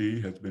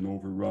 D.C. has been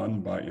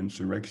overrun by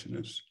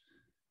insurrectionists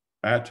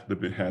at the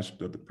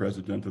behest of the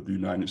President of the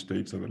United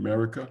States of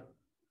America,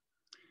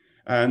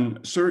 and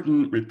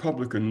certain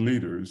Republican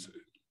leaders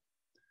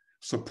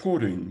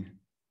supporting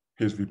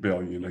his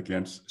rebellion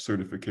against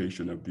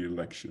certification of the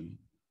election.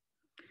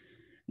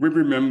 We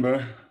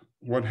remember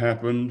what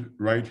happened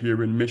right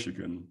here in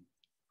Michigan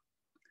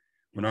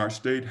when our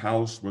state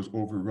house was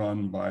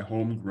overrun by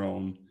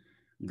homegrown,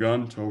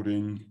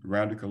 gun-toting,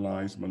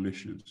 radicalized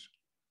militias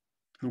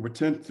who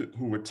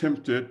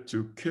attempted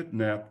to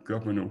kidnap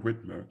Governor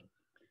Whitmer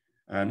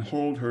and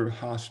hold her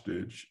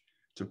hostage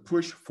to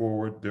push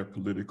forward their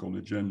political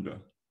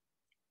agenda.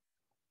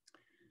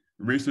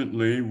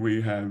 Recently, we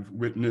have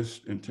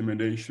witnessed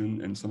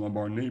intimidation in some of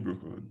our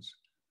neighborhoods.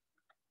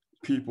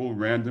 People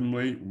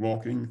randomly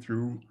walking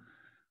through,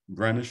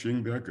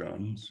 brandishing their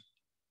guns.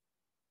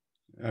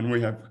 And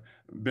we have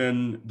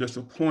been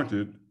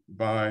disappointed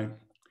by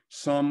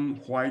some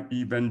white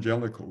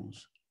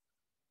evangelicals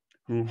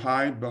who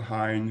hide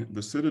behind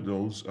the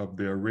citadels of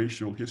their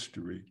racial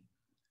history,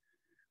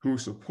 who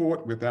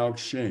support without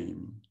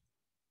shame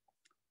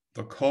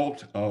the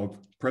cult of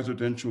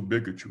presidential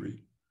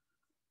bigotry,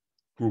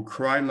 who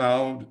cry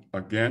loud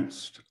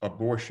against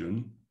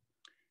abortion,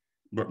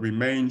 but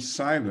remain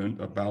silent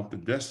about the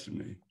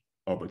destiny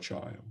of a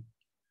child.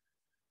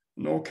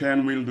 Nor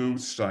can we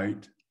lose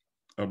sight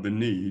of the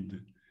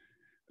need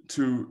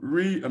to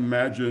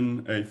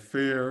reimagine a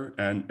fair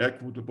and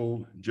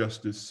equitable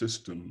justice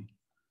system,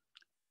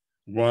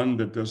 one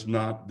that does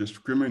not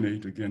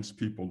discriminate against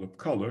people of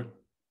color,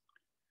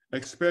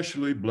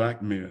 especially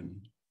Black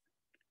men,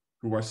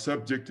 who are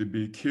subject to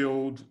be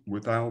killed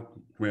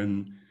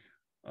when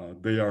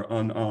they are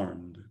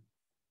unarmed,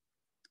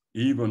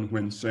 even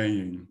when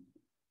saying,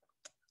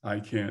 "I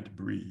can't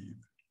breathe."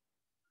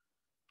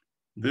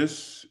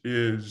 This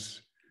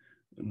is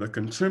the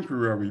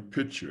contemporary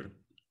picture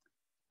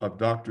of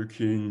Dr.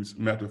 King's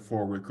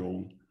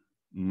metaphorical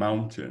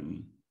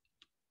mountain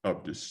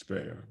of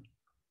despair.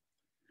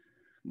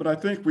 But I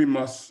think we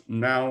must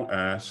now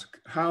ask,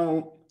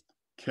 how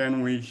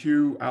can we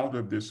hew out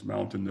of this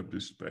mountain of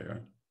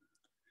despair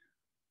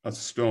a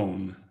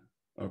stone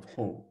of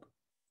hope?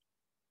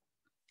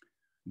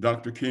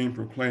 Dr. King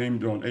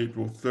proclaimed on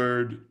April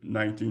 3rd,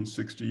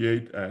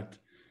 1968 at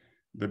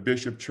the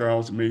Bishop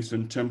Charles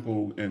Mason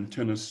Temple in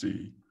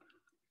Tennessee,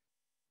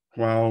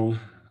 while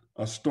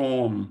a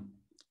storm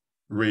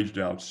raged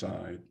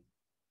outside.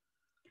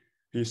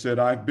 He said,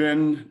 "I've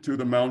been to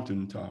the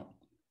mountaintop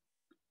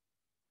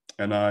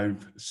and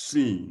I've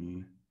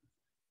seen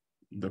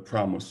the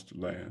promised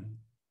land."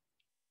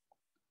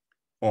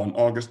 On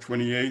August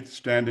 28th,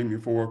 standing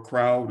before a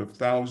crowd of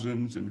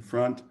thousands in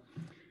front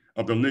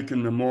of the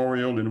Lincoln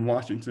Memorial in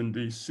Washington,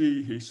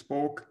 D.C., he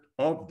spoke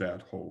of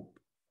that hope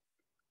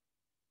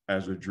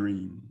as a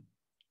dream.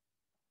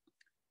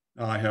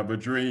 "I have a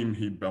dream,"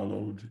 he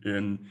bellowed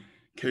in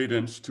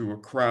cadence to a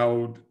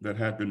crowd that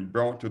had been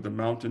brought to the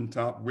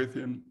mountaintop with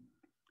him,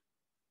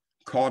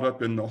 caught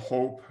up in the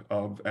hope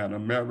of an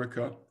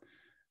America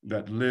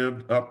that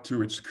lived up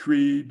to its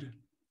creed,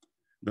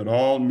 that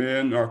all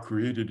men are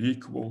created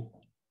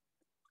equal,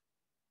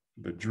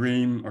 the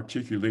dream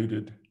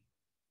articulated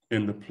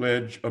in the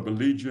Pledge of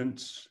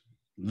Allegiance,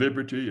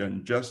 liberty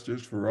and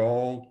justice for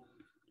all,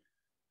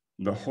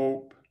 the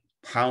hope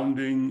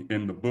pounding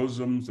in the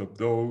bosoms of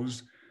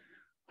those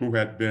who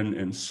had been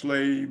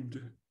enslaved,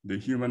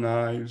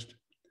 dehumanized,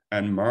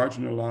 and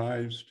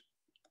marginalized,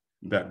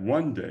 that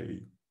one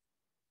day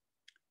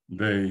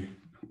they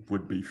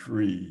would be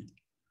free.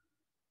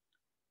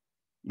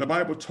 The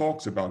Bible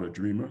talks about a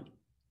dreamer.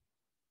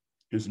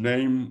 His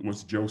name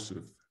was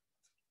Joseph.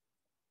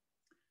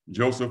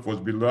 Joseph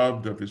was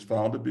beloved of his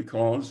father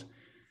because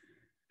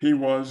he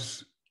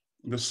was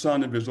the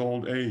son of his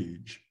old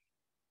age.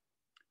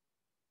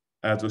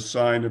 As a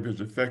sign of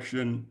his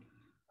affection,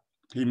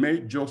 he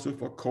made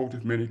Joseph a coat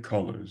of many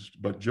colors,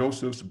 but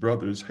Joseph's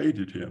brothers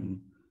hated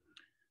him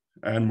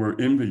and were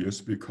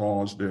envious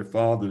because of their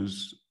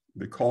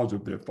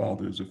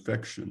father's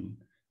affection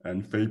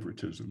and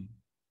favoritism.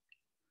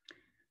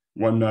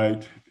 One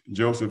night,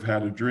 Joseph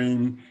had a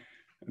dream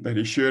that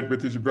he shared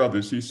with his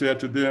brothers. He said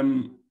to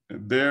them,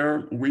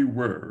 "There we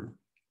were,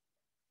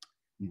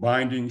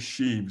 binding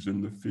sheaves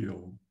in the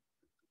field.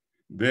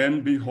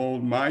 Then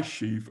behold, my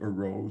sheaf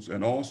arose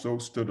and also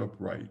stood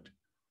upright.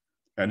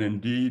 And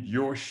indeed,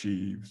 your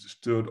sheaves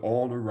stood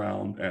all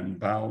around and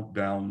bowed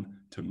down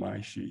to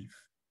my sheaf."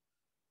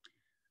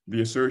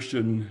 The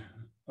assertion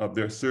of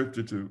their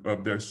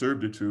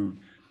certitude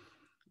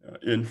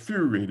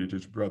infuriated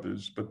his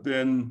brothers. But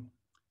then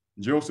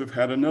Joseph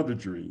had another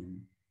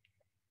dream.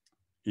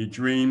 He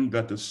dreamed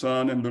that the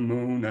sun and the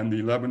moon and the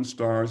 11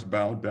 stars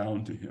bowed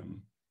down to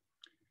him.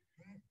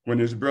 When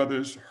his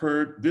brothers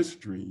heard this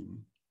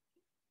dream,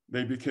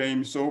 they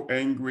became so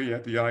angry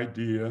at the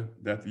idea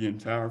that the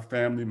entire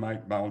family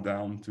might bow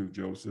down to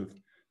Joseph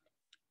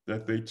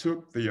that they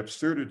took the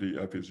absurdity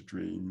of his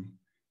dream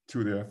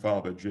to their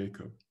father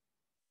Jacob.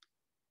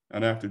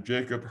 And after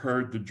Jacob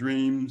heard the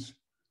dreams,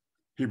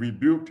 he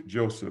rebuked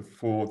Joseph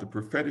for the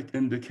prophetic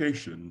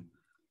indication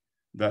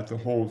that the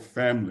whole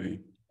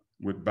family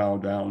would bow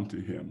down to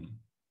him,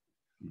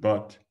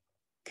 but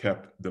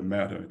kept the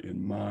matter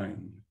in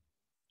mind.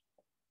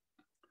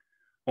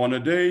 On a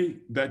day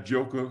that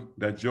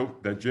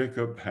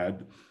Jacob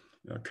had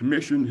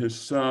commissioned his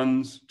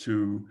sons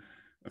to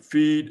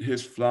feed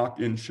his flock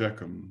in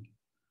Shechem,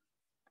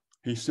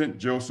 he sent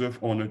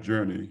Joseph on a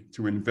journey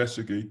to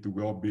investigate the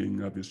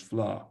well-being of his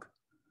flock.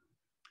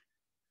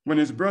 When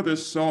his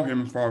brothers saw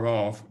him far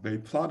off, they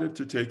plotted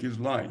to take his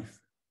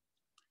life,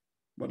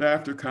 but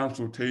after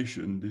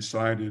consultation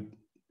decided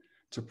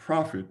to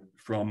profit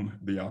from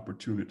the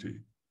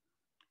opportunity.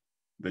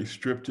 They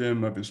stripped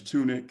him of his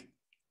tunic,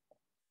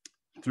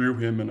 threw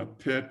him in a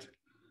pit,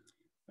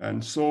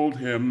 and sold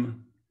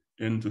him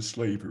into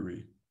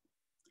slavery.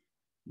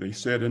 They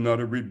said in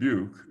utter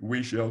rebuke,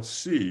 "We shall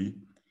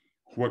see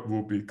what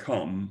will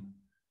become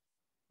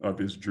of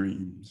his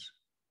dreams."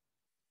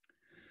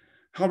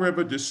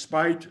 However,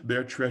 despite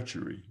their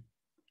treachery,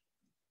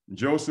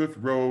 Joseph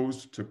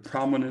rose to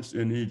prominence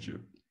in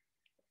Egypt.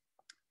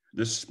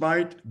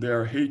 Despite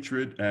their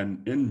hatred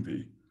and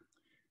envy,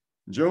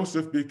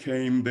 Joseph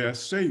became their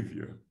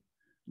savior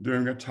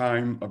during a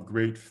time of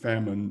great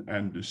famine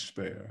and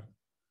despair.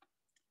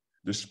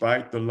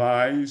 Despite the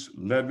lies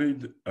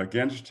levied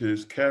against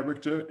his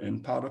character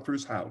in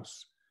Potiphar's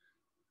house,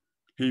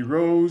 he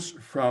rose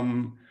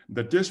from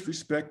the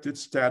disrespected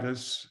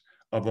status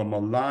of a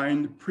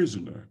maligned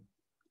prisoner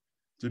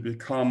to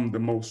become the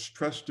most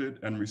trusted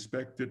and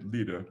respected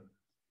leader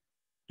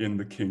in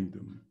the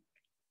kingdom.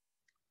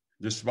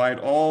 Despite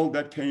all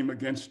that came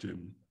against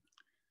him,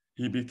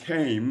 he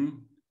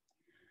became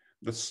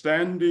the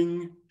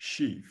standing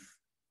sheaf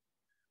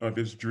of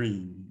his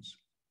dreams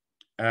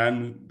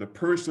and the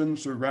person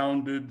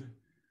surrounded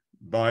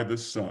by the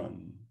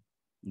sun,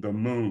 the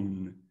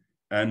moon,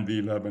 and the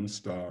 11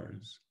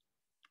 stars.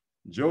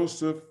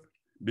 Joseph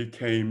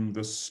became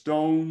the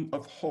stone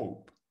of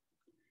hope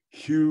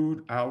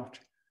hewed out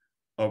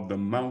of the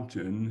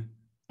mountain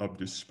of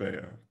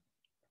despair.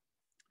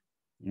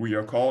 We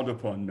are called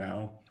upon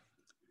now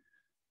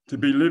to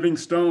be living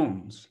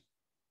stones,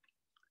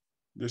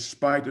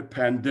 despite a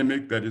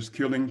pandemic that is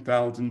killing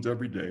thousands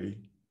every day,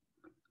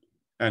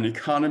 an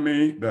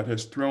economy that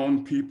has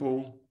thrown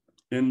people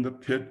in the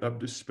pit of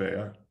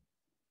despair,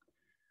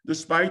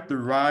 despite the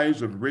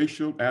rise of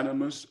racial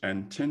animus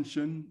and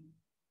tension,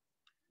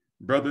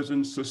 brothers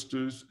and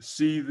sisters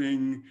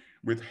seething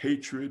with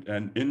hatred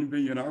and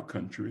envy in our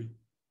country,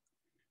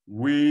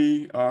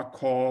 we are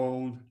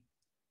called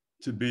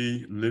to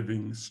be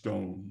living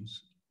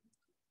stones.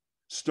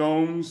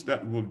 Stones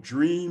that will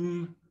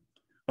dream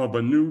of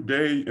a new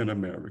day in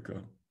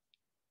America,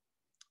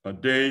 a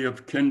day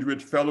of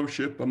kindred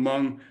fellowship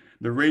among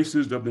the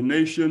races of the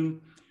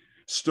nation,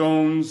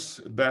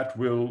 stones that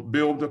will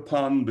build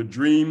upon the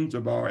dreams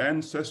of our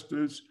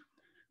ancestors,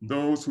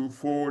 those who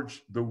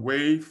forged the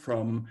way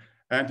from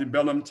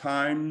antebellum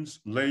times,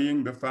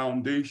 laying the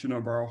foundation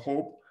of our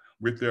hope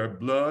with their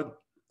blood,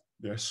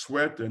 their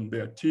sweat, and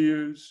their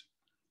tears.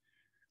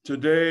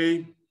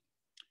 Today,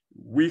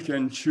 we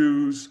can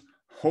choose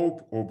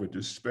hope over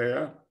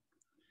despair.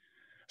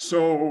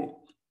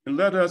 So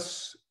let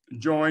us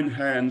join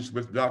hands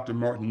with Dr.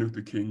 Martin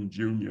Luther King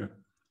Jr.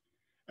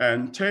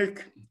 and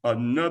take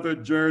another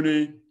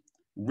journey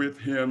with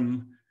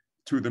him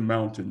to the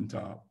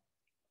mountaintop.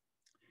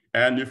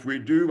 And if we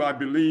do, I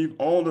believe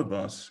all of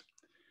us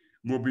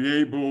will be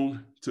able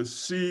to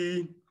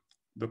see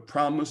the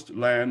promised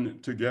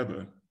land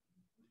together.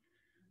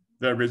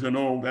 There is an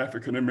old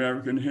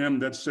African-American hymn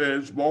that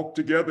says, "Walk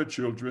together,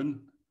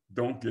 children,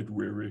 don't get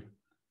weary.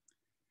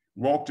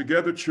 Walk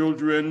together,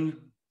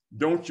 children,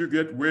 don't you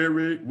get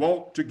weary.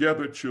 Walk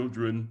together,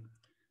 children,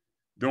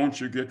 don't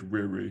you get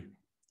weary."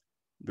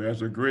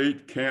 There's a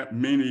great camp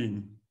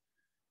meeting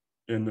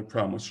in the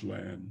promised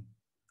land.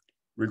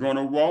 We're going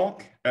to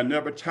walk and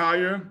never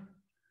tire,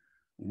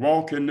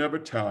 walk and never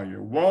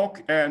tire,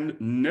 walk and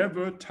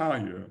never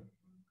tire,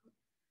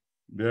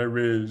 there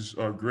is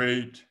a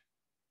great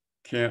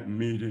camp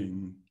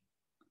meeting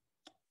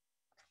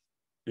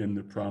in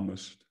the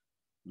promised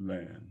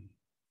land.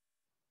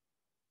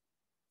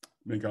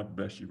 May God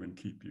bless you and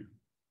keep you.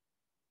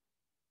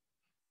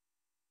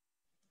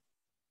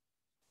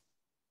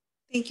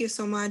 Thank you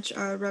so much,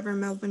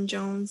 Reverend Melvin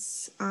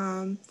Jones,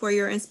 for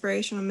your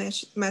inspirational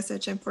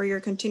message and for your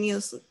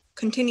continuous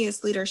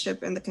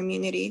leadership in the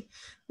community.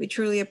 We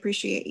truly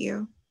appreciate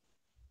you.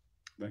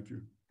 Thank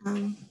you.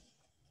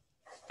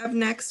 Up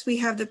next, we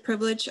have the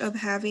privilege of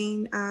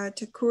having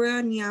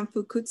Takura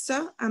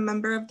Nyamfukutsa, a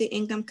member of the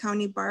Ingham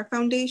County Bar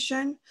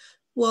Foundation,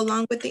 who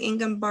along with the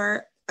Ingham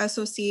Bar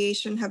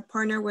Association have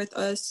partnered with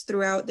us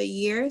throughout the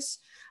years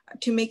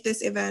to make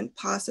this event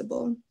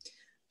possible.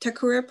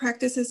 Takura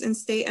practices in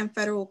state and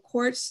federal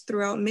courts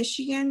throughout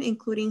Michigan,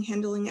 including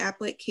handling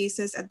appellate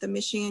cases at the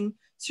Michigan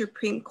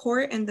Supreme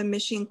Court and the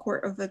Michigan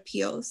Court of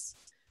Appeals.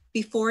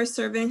 Before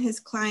serving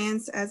his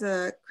clients as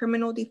a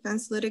criminal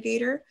defense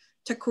litigator,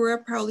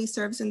 Takura proudly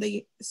served in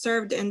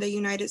the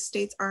United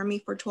States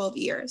Army for 12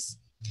 years.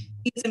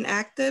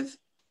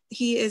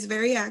 He is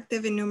very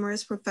active in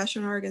numerous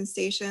professional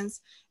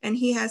organizations, and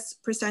he has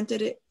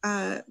presented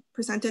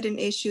in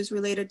issues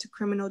related to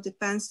criminal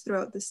defense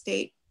throughout the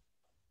state.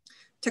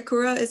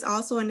 Takura is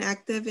also an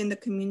active in the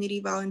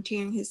community,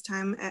 volunteering his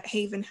time at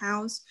Haven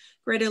House,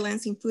 Greater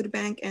Lansing Food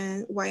Bank,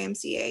 and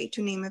YMCA,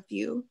 to name a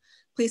few.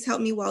 Please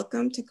help me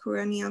welcome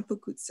Takura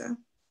Nyamfukutsa.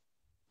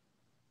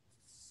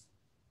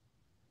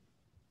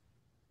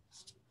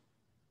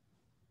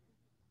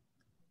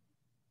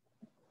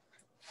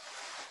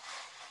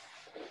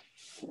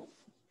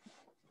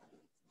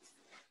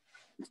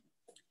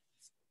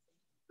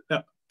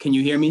 Can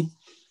you hear me?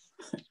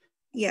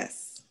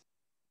 Yes.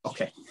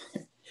 Okay.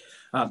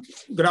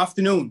 Good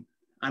afternoon.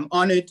 I'm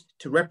honored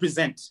to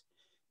represent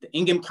the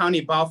Ingham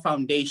County Bar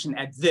Foundation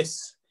at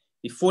this,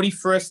 the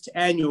 41st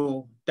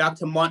annual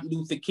Dr. Martin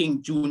Luther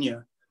King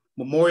Jr.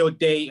 Memorial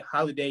Day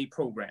Holiday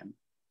Program.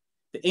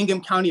 The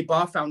Ingham County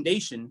Bar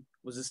Foundation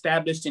was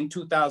established in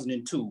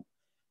 2002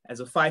 as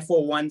a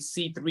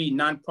 501c3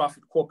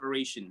 nonprofit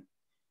corporation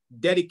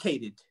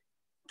dedicated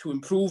to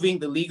improving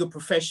the legal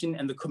profession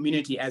and the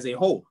community as a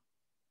whole.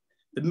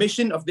 The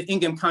mission of the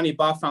Ingham County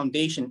Bar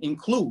Foundation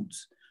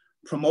includes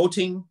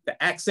promoting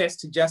the access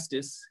to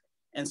justice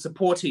and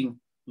supporting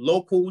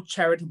local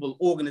charitable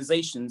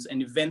organizations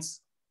and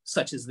events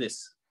such as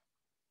this.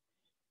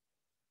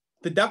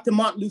 The Dr.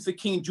 Martin Luther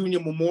King Jr.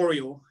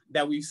 Memorial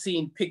that we've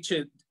seen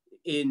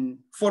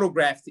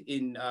photographed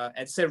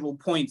at several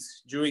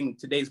points during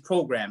today's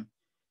program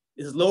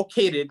is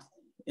located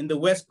in the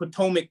West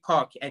Potomac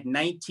Park at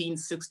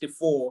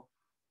 1964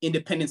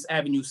 Independence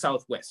Avenue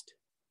Southwest.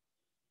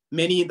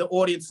 Many in the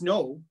audience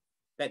know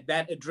that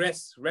that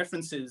address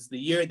references the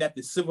year that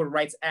the Civil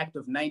Rights Act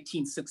of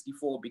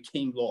 1964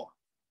 became law.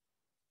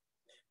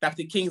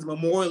 Dr. King's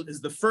memorial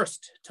is the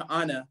first to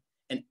honor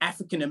an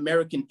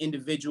African-American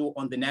individual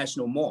on the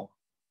National Mall.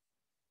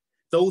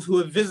 Those who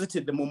have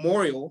visited the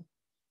memorial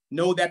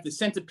know that the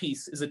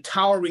centerpiece is a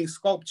towering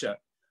sculpture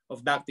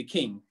of Dr.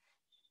 King.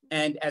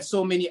 And as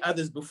so many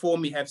others before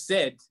me have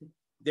said,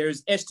 there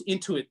is etched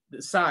into it,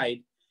 the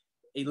side,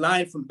 a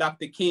line from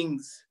Dr.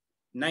 King's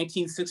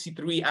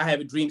 1963 I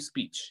Have a Dream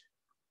speech.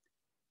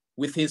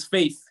 With his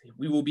faith,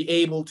 we will be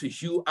able to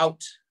hew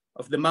out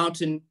of the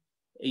mountain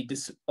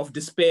of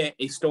despair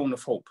a stone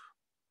of hope.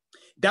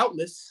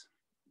 Doubtless,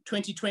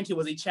 2020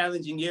 was a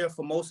challenging year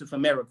for most of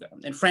America,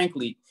 and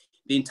frankly,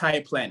 the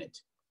entire planet.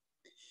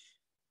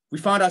 We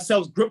found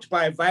ourselves gripped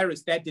by a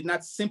virus that did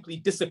not simply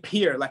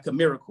disappear like a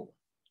miracle.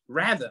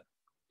 Rather,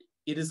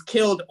 it has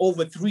killed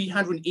over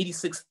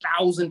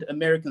 386,000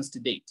 Americans to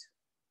date.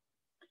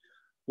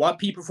 While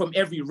people from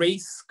every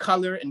race,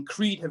 color, and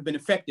creed have been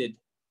affected,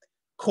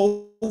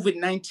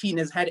 COVID-19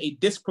 has had a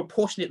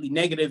disproportionately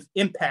negative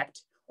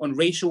impact on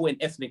racial and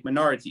ethnic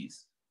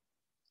minorities.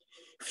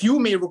 Few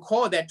may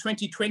recall that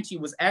 2020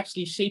 was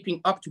actually shaping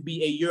up to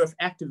be a year of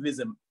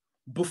activism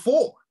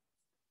before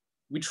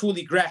we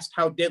truly grasped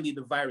how deadly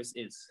the virus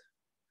is.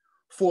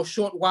 For a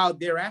short while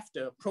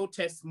thereafter,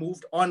 protests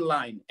moved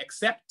online,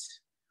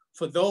 except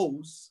for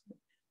those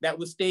that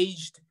were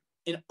staged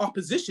in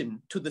opposition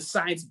to the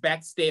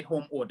science-backed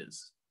stay-at-home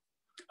orders.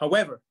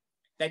 However,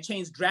 that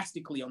changed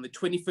drastically on the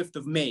 25th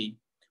of May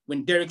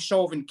when Derek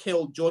Chauvin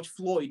killed George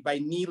Floyd by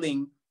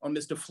kneeling on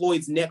Mr.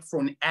 Floyd's neck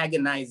for an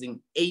agonizing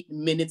 8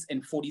 minutes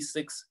and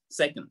 46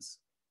 seconds.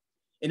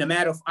 In a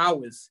matter of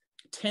hours,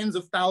 tens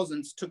of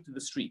thousands took to the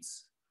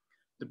streets.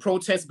 The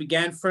protests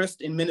began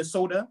first in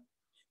Minnesota,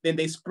 then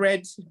they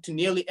spread to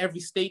nearly every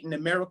state in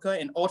America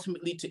and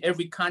ultimately to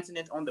every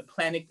continent on the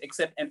planet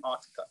except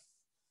Antarctica.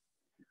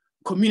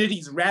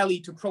 Communities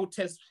rallied to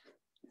protest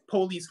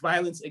police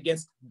violence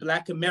against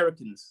Black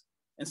Americans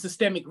and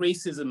systemic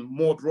racism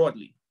more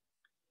broadly.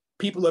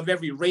 People of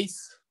every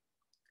race,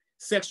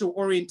 sexual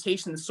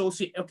orientation, and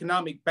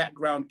socioeconomic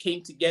background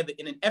came together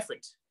in an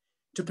effort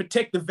to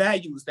protect the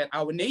values that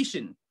our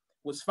nation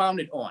was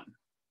founded on,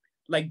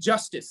 like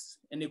justice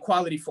and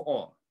equality for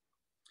all.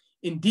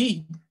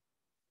 Indeed,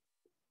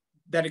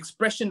 that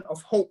expression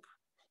of hope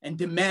and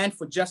demand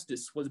for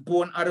justice was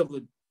born out of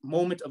a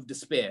moment of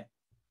despair,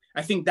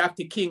 I think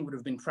Dr. King would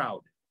have been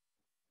proud.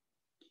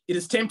 It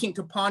is tempting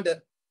to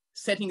ponder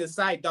setting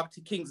aside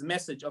Dr. King's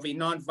message of a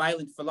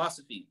nonviolent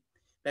philosophy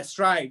that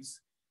strives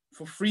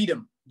for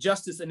freedom,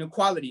 justice, and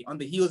equality on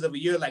the heels of a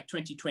year like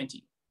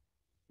 2020,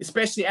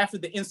 especially after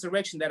the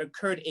insurrection that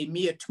occurred a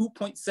mere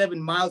 2.7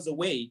 miles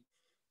away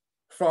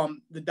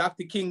from the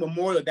Dr. King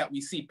Memorial that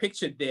we see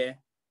pictured there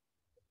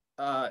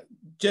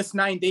just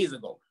 9 days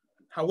ago.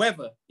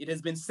 However, it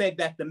has been said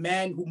that the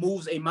man who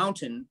moves a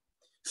mountain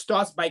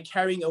starts by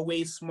carrying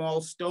away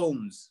small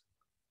stones.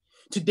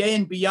 Today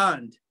and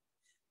beyond,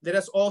 let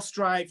us all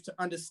strive to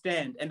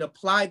understand and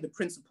apply the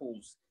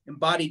principles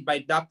embodied by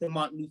Dr.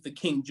 Martin Luther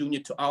King Jr.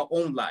 to our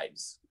own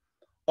lives,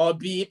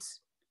 albeit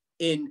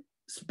in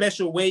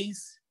special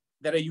ways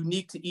that are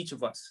unique to each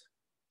of us.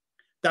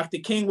 Dr.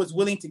 King was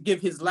willing to give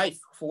his life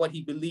for what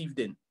he believed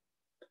in.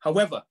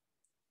 However,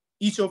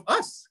 each of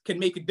us can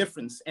make a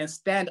difference and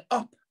stand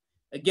up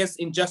against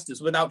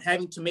injustice without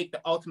having to make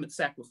the ultimate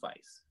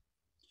sacrifice.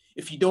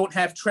 If you don't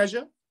have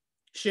treasure,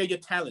 share your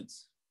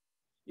talents.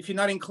 If you're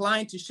not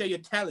inclined to share your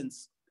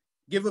talents,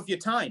 give of your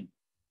time.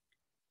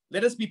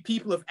 Let us be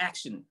people of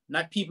action,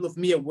 not people of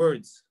mere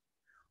words.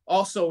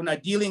 Also, in our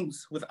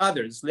dealings with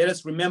others, let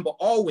us remember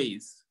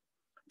always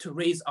to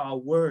raise our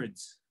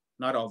words,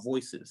 not our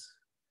voices.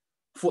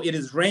 For it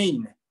is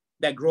rain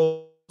that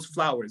grows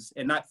flowers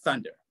and not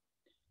thunder.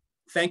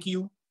 Thank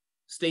you,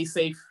 stay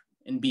safe,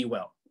 and be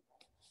well.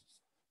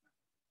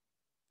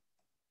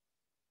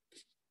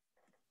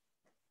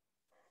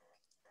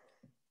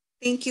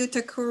 Thank you,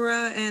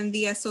 Takura, and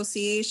the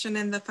association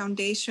and the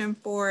foundation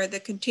for the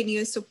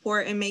continuous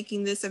support in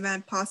making this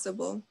event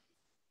possible.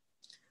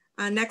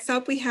 Next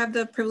up, we have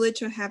the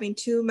privilege of having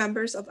two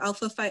members of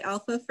Alpha Phi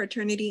Alpha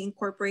Fraternity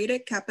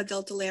Incorporated, Kappa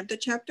Delta Lambda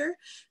chapter,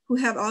 who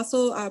have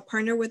also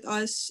partnered with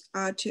us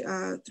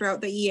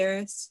throughout the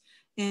years,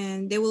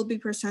 and they will be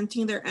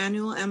presenting their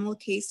annual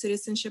MLK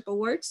Citizenship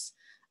Awards.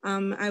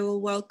 I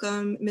will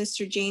welcome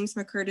Mr. James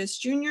McCurtis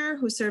Jr.,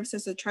 who serves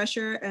as the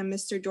treasurer, and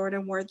Mr.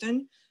 Jordan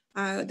Worthen,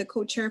 the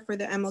co-chair for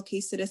the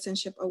MLK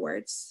Citizenship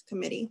Awards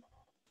Committee.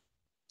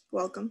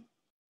 Welcome.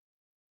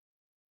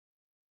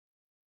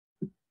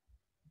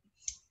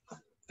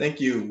 Thank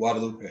you,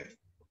 Guadalupe.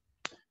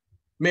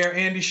 Mayor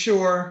Andy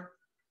Shore,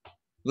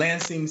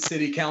 Lansing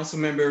City Council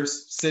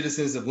members,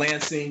 citizens of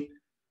Lansing,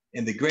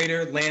 and the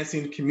greater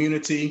Lansing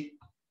community.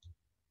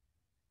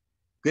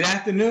 Good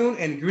afternoon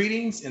and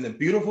greetings in the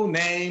beautiful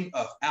name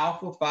of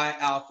Alpha Phi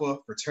Alpha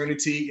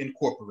Fraternity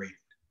Incorporated.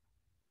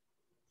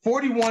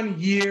 41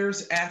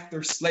 years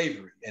after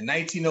slavery in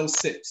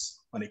 1906,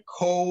 on a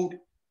cold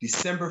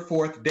December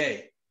 4th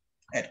day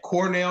at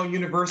Cornell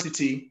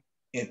University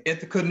in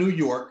Ithaca, New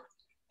York,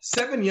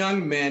 7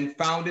 young men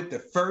founded the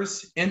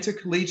first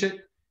intercollegiate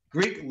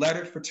Greek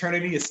lettered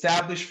fraternity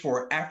established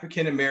for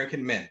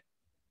African-American men,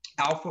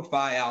 Alpha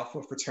Phi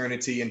Alpha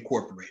Fraternity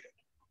Incorporated.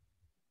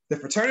 The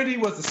fraternity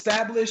was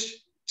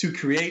established to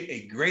create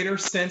a greater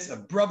sense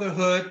of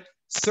brotherhood,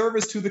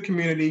 service to the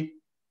community,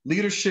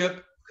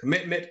 leadership,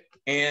 commitment,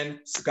 and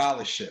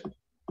scholarship.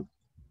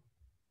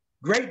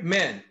 Great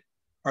men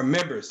are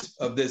members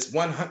of this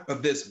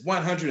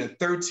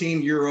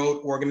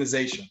 113-year-old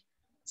organization,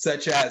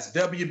 such as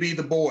W.B.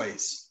 Du Bois,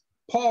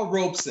 Paul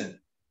Robeson,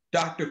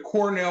 Dr.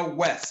 Cornel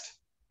West,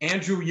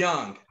 Andrew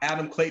Young,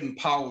 Adam Clayton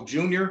Powell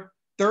Jr.,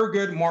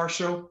 Thurgood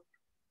Marshall,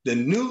 the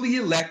newly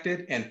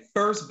elected and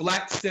first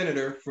Black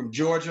senator from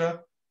Georgia,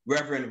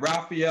 Reverend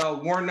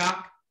Raphael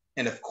Warnock,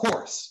 and of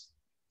course,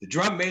 the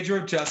drum major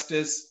of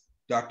justice,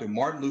 Dr.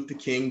 Martin Luther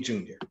King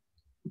Jr.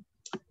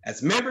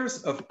 As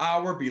members of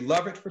our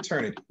beloved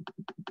fraternity,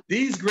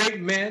 these great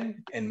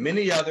men and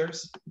many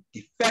others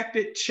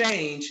effected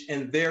change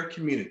in their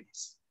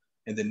communities,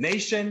 in the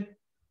nation,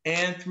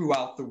 and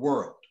throughout the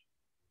world.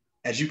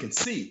 As you can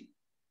see,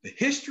 the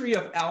history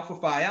of Alpha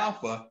Phi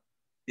Alpha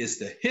is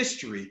the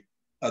history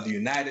of the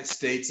United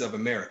States of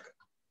America.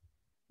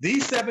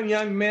 These 7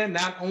 young men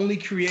not only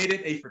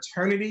created a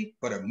fraternity,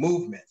 but a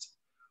movement.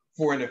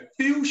 For in a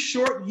few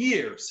short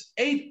years,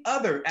 8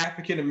 other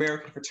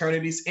African-American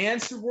fraternities and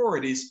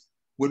sororities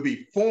would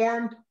be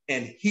formed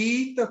and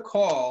heed the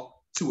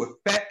call to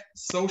effect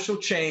social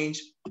change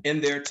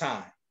in their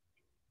time.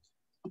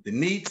 The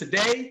need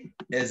today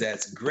is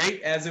as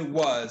great as it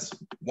was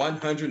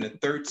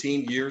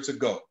 113 years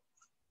ago.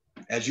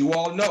 As you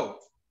all know,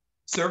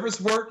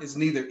 service work is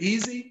neither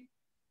easy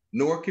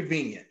nor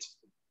convenient.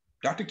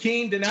 Dr.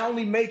 King did not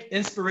only make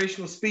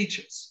inspirational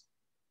speeches,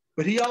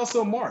 but he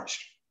also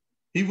marched.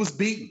 He was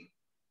beaten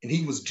and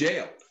he was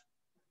jailed,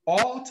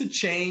 all to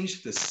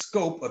change the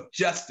scope of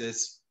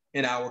justice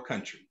in our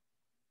country.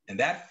 And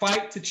that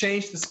fight to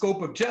change the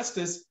scope of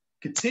justice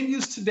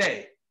continues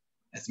today,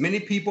 as many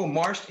people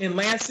marched in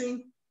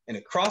Lansing and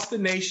across the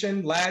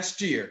nation last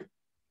year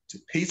to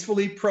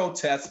peacefully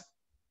protest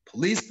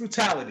police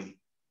brutality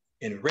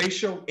and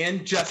racial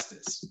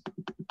injustice,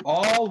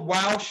 all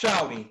while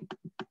shouting,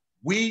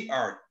 "We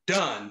are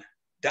done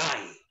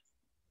dying."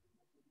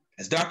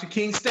 As Dr.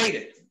 King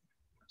stated,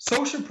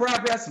 social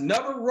progress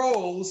never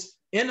rolls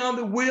and on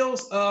the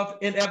wheels of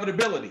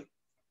inevitability.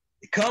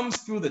 It comes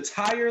through the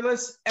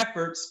tireless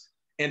efforts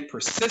and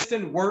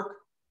persistent work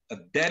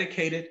of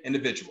dedicated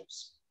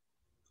individuals.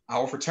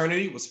 Our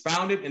fraternity was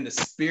founded in the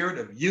spirit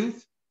of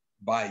youth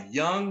by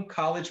young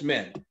college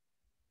men.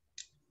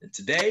 And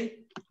today,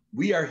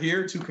 we are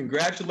here to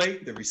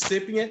congratulate the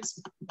recipients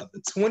of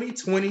the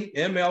 2020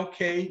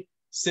 MLK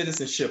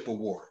Citizenship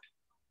Award.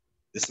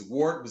 This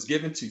award was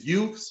given to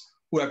youths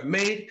who have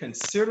made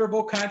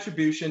considerable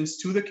contributions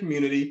to the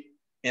community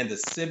and the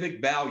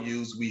civic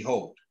values we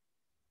hold.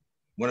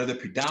 One of the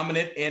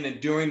predominant and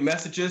enduring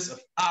messages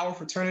of our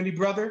fraternity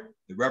brother,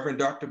 the Reverend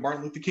Dr.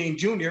 Martin Luther King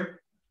Jr.,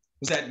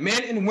 was that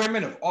men and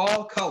women of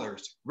all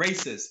colors,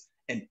 races,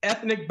 and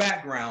ethnic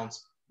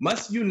backgrounds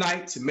must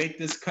unite to make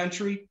this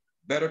country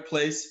a better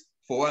place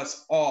for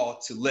us all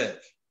to live.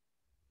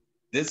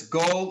 This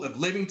goal of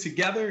living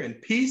together in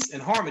peace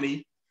and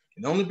harmony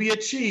can only be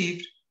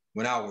achieved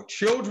when our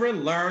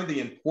children learn the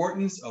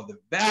importance of the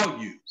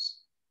values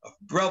of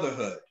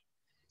brotherhood,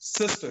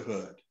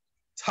 sisterhood,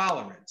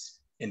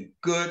 tolerance, and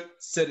good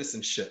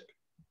citizenship.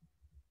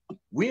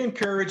 We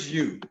encourage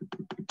you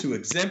to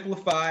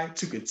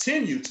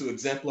continue to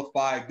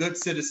exemplify good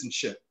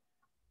citizenship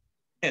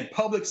and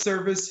public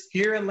service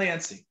here in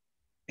Lansing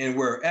and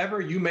wherever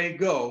you may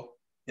go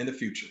in the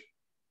future.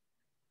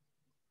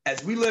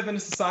 As we live in a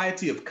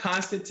society of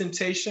constant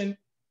temptation,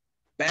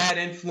 bad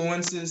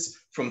influences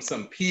from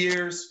some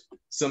peers,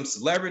 some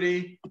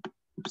celebrity,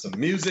 some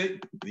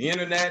music, the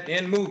internet,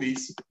 and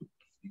movies,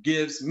 it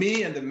gives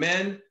me and the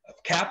men of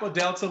Kappa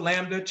Delta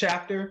Lambda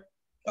chapter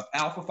of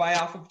Alpha Phi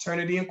Alpha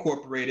Fraternity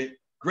Incorporated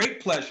great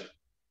pleasure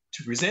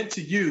to present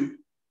to you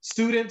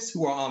students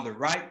who are on the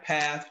right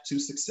path to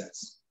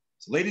success.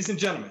 So ladies and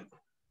gentlemen,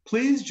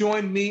 please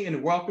join me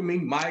in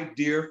welcoming my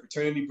dear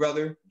fraternity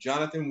brother,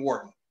 Jonathan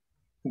Wharton,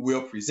 who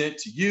will present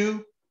to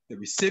you the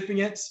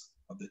recipients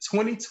of the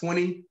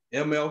 2020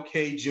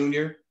 MLK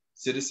Jr.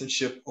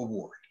 Citizenship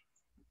Award.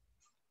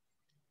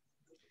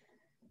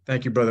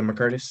 Thank you, Brother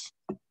McCurtis.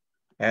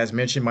 As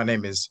mentioned, my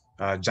name is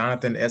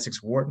Jonathan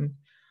Essex Wharton,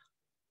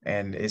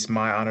 and it's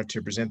my honor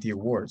to present the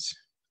awards.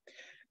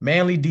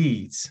 Manly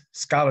deeds,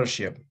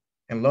 scholarship,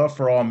 and love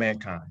for all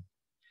mankind.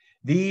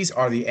 These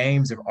are the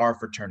aims of our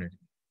fraternity.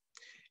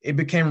 It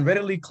became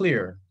readily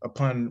clear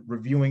upon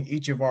reviewing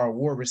each of our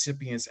award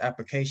recipients'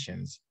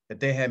 applications that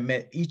they had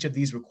met each of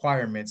these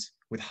requirements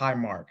with high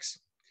marks,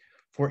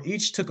 for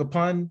each took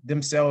upon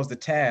themselves the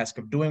task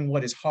of doing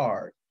what is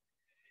hard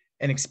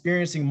and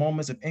experiencing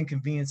moments of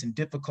inconvenience and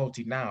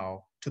difficulty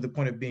now to the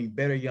point of being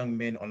better young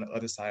men on the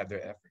other side of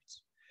their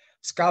efforts.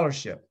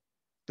 Scholarship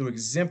through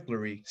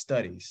exemplary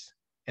studies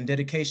and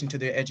dedication to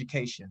their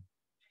education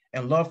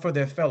and love for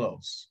their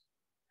fellows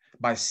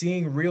by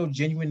seeing real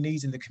genuine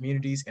needs in the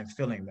communities and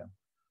filling them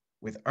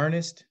with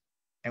earnest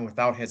and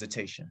without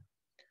hesitation.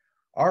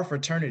 Our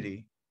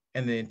fraternity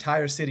and the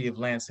entire city of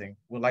Lansing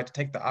would like to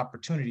take the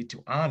opportunity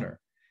to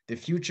honor the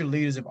future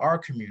leaders of our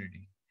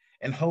community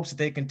in hopes that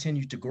they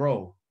continue to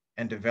grow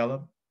and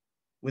develop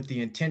with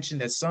the intention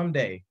that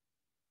someday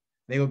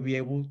they will be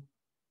able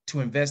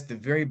to invest the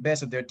very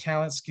best of their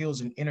talents,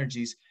 skills, and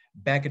energies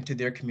back into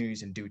their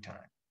communities in due time.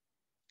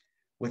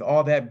 With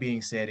all that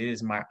being said, it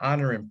is my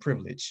honor and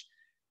privilege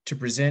to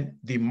present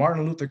the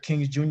Martin Luther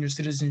King Jr.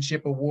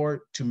 Citizenship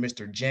Award to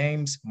Mr.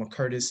 James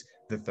McCurtis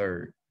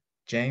III.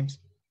 James.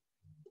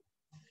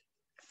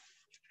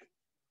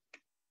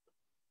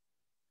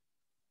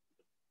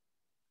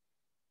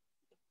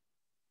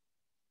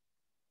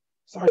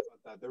 Sorry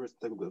about that. There was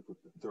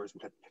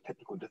some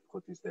technical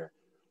difficulties there.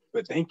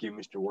 But thank you,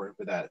 Mr. Wharton,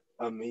 for that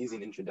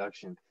amazing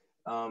introduction.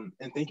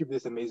 And thank you for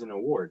this amazing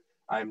award.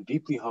 I'm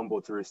deeply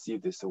humbled to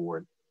receive this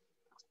award.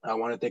 I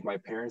want to thank my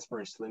parents for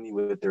instilling me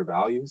with their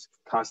values,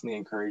 constantly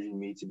encouraging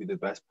me to be the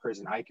best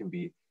person I can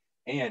be,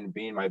 and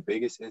being my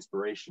biggest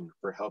inspiration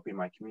for helping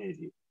my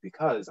community,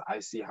 because I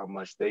see how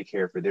much they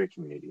care for their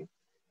community.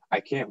 I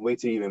can't wait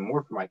to even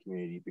more for my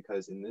community,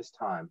 because in this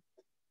time,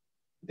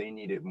 they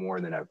need it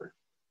more than ever.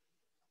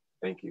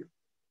 Thank you.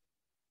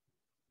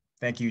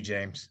 Thank you,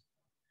 James.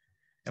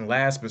 And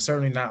last but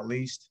certainly not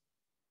least,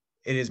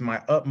 it is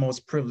my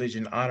utmost privilege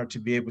and honor to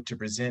be able to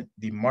present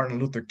the Martin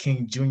Luther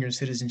King Jr.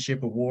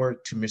 Citizenship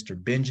Award to Mr.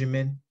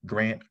 Benjamin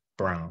Grant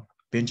Brown.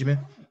 Benjamin.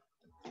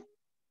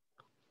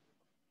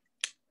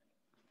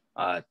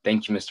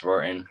 Thank you, Mr.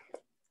 Wharton.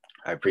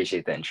 I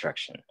appreciate the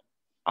introduction.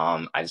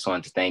 I just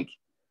wanted to thank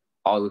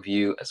all of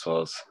you, as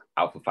well as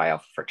Alpha Phi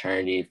Alpha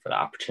Fraternity, for the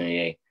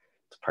opportunity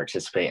to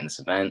participate in this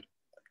event.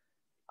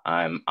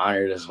 I'm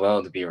honored as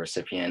well to be a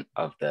recipient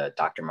of the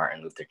Dr.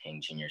 Martin Luther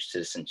King Jr.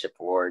 Citizenship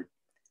Award.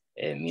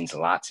 It means a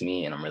lot to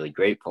me, and I'm really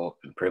grateful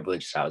and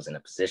privileged that I was in a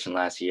position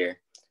last year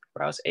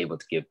where I was able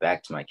to give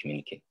back to my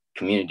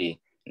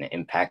community in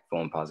an impactful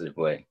and positive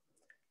way.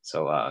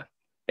 So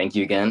thank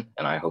you again,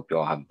 and I hope you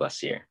all have a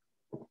blessed year.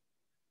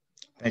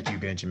 Thank you,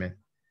 Benjamin.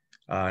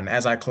 And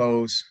as I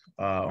close,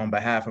 on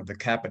behalf of the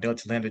Kappa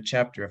Delta Lambda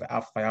chapter of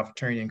Alpha Phi Alpha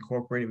Fraternity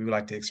Incorporated, we would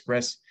like to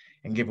express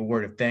and give a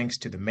word of thanks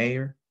to the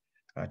mayor,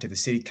 to the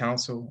city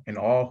council, and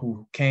all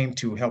who came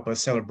to help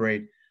us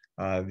celebrate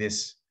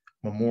this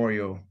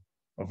memorial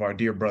of our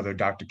dear brother,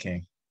 Dr.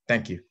 King.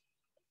 Thank you.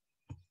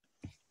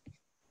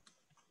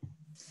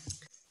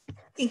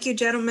 Thank you,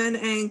 gentlemen,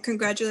 and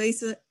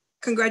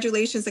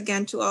congratulations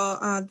again to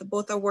all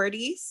both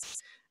awardees.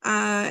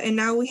 And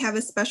now we have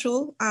a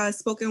special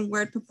spoken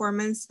word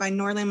performance by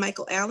Norland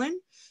Michael Allen.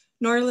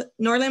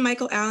 Norland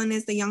Michael Allen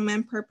is the young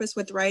man purpose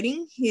with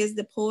writing. He is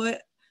the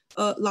poet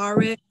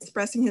laureate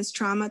expressing his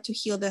trauma to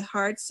heal the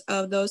hearts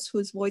of those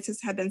whose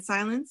voices have been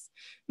silenced.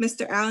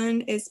 Mr. Allen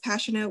is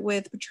passionate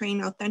with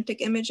portraying authentic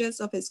images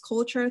of his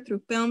culture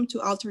through film to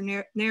alter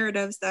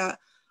narratives that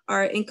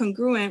are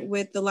incongruent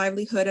with the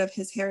livelihood of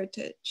his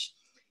heritage.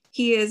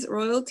 He is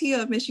royalty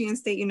of Michigan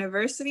State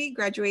University,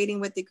 graduating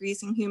with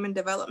degrees in human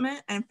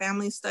development and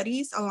family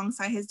studies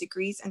alongside his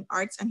degrees in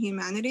arts and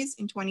humanities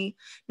in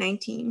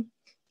 2019.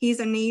 He's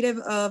a native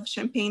of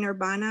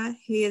Champaign-Urbana.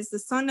 He is the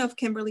son of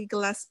Kimberly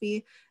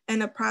Gillespie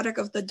and a product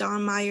of the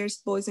Don Myers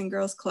Boys and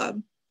Girls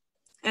Club,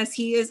 as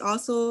he is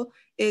also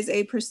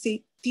a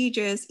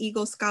prestigious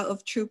Eagle Scout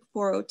of Troop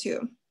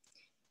 402.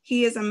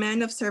 He is a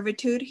man of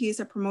servitude. He is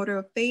a promoter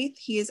of faith.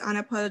 He is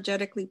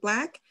unapologetically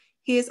Black.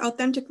 He is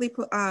authentically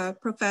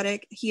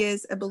prophetic. He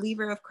is a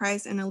believer of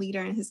Christ and a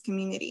leader in his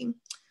community.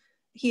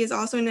 He is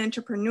also an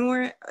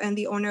entrepreneur and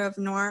the owner of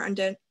Noir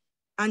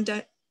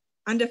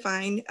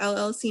Undefined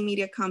LLC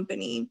Media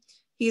Company.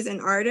 He is an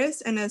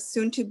artist and a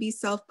soon-to-be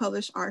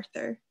self-published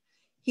author.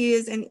 He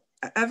is an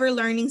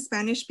ever-learning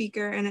Spanish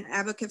speaker and an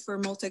advocate for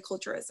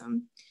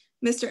multiculturalism.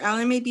 Mr.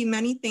 Allen may be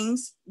many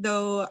things,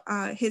 though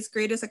his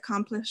greatest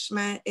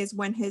accomplishment is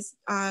when his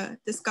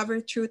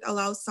discovered truth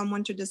allows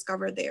someone to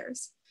discover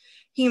theirs.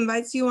 He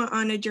invites you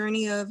on a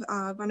journey of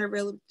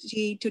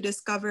vulnerability to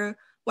discover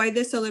why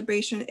this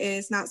celebration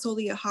is not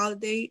solely a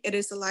holiday, it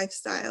is a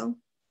lifestyle.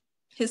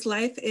 His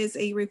life is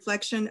a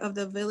reflection of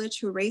the village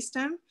who raised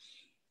him.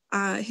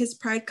 His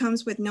pride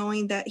comes with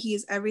knowing that he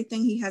is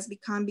everything he has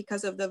become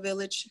because of the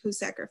village who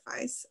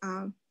sacrificed.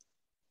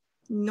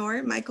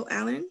 Norland Michael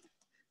Allen,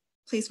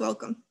 please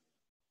welcome.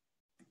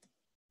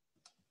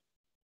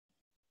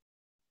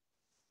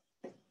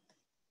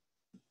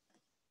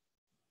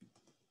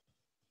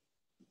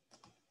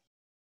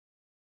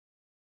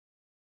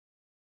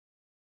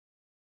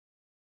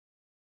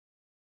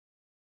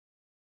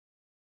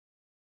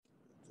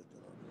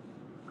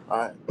 All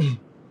right.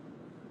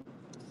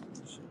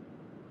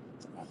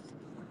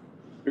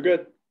 You're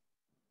good.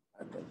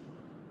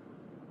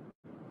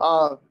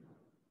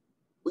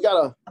 We got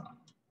a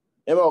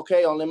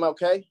MLK on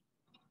MLK.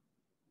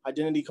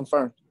 Identity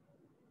confirmed.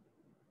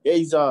 Yeah,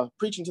 he's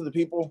preaching to the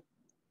people.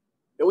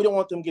 Yeah, we don't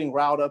want them getting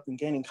riled up and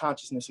gaining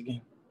consciousness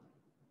again.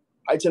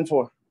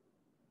 I-10-4.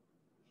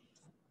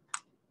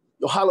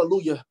 Yo,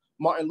 hallelujah,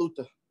 Martin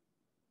Luther.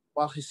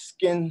 While his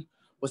skin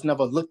was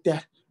never looked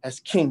at as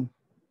king.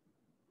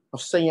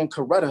 Of saying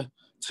Coretta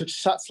took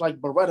shots like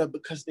Beretta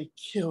because they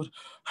killed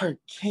her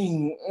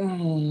king.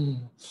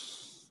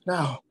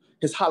 Now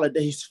his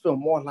holidays feel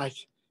more like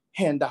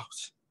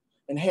handouts,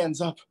 and hands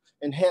up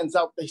and hands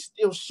out, they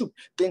still shoot,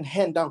 then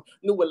hand out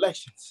new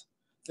elections.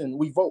 Then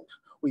we vote,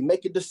 we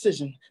make a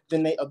decision,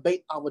 then they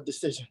abate our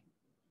decision.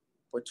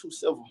 We're too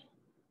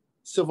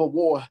civil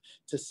war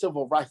to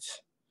civil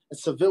rights, and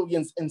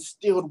civilians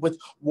instilled with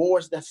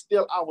wars that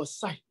steal our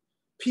sight.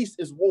 Peace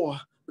is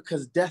war,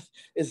 because death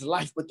is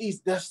life, but these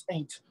deaths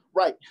ain't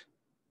right.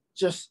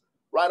 Just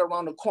right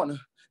around the corner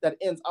that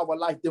ends our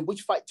life, then we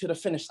fight to the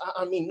finish.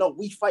 No,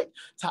 we fight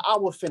to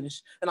our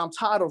finish. And I'm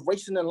tired of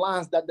racing in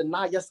lines that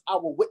deny us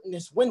our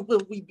witness. When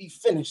will we be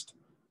finished?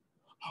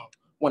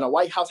 When a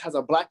White House has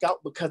a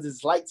blackout because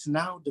its lights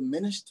now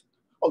diminished?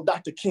 Oh,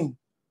 Dr. King,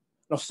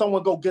 now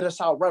someone go get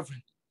us our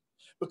reverend.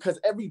 Because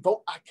every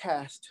vote I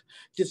cast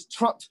gets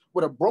trumped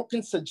with a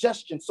broken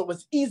suggestion, so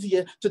it's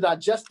easier to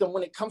digest them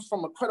when it comes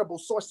from a credible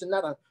source and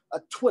not a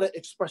Twitter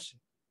expression.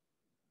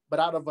 But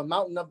out of a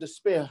mountain of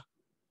despair,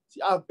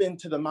 see, I've been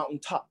to the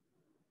mountaintop,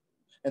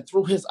 and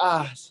through his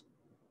eyes,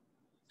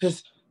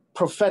 his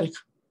prophetic,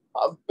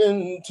 I've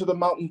been to the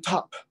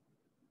mountaintop.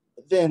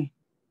 But then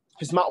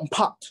his mountain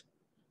popped.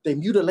 They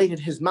mutilated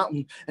his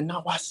mountain, and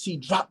now I see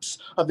drops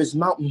of his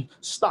mountain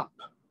stop,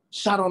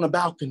 shot on a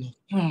balcony.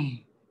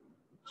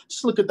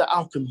 Just look at the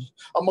alchemy,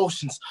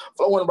 emotions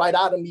flowing right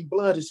out of me.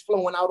 Blood is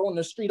flowing out on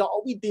the street.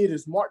 All we did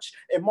is march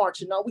and march.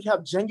 And now we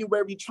have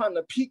January trying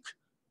to peak,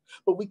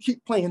 but we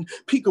keep playing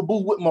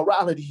peekaboo with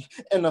morality.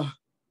 And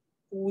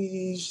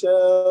we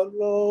shall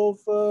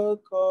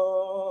overcome.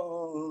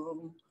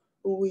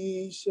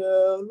 We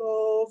shall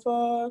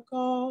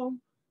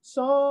overcome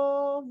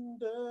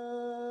someday.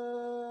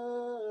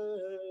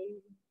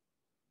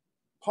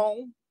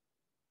 Home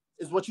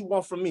is what you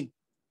want from me.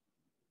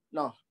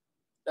 No,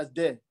 that's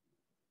dead.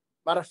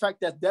 Matter of fact,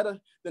 that's better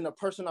than the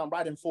person I'm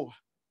writing for.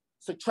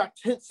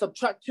 Subtract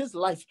his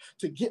life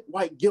to get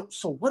white guilt.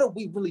 So what are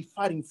we really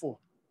fighting for?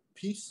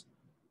 Peace?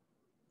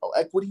 Or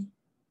equity?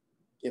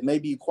 It may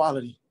be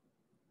equality.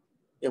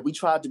 Yeah, we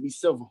tried to be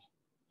civil,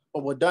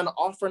 but we're done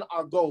offering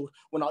our gold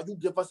when all you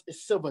give us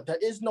is silver. There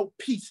is no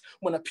peace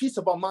when a piece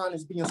of our mind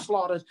is being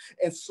slaughtered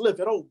and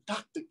slivered. Oh,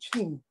 Dr.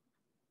 King.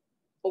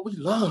 But we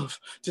love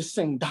to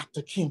sing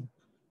Dr. King.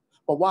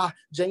 But why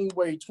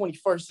January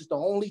 21st is the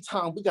only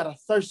time we got a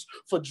thirst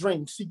for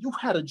dreams. See, you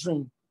had a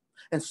dream,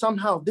 and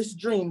somehow this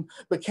dream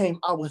became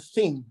our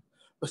theme.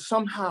 But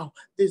somehow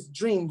this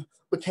dream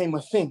became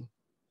a thing.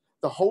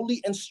 The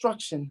holy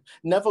instruction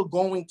never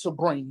going to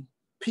bring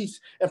peace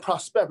and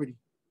prosperity.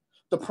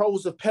 The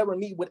pros of pairing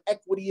me with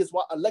equity is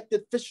why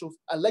elected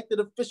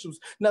officials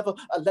never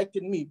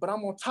elected me. But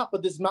I'm on top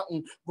of this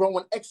mountain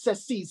growing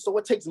excess seeds. So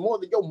it takes more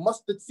than your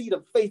mustard seed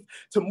of faith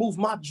to move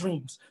my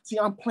dreams. See,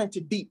 I'm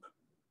planted deep,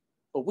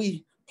 but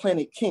we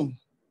planted king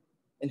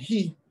and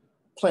he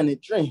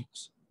planted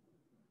dreams.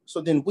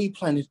 So then we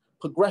planted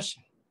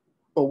progression,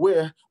 but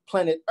we're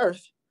planet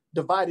Earth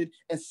divided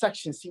in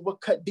sections. See, what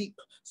cut deep?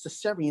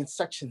 Cesarean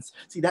sections.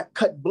 See, that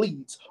cut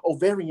bleeds.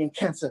 Ovarian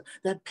cancer,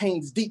 that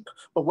pain's deep,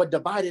 but we're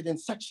divided in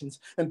sections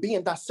and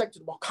being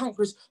dissected while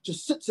Congress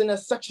just sits in that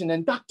section.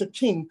 And Dr.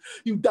 King,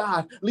 you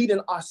died leading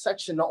our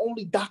section, the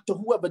only doctor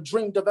who ever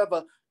dreamed of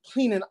ever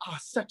cleaning our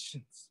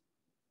sections.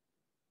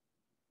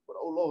 But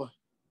oh Lord,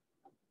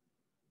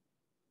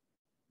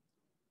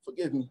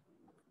 forgive me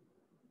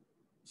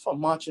for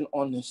marching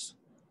on this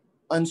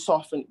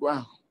unsoftened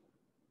ground.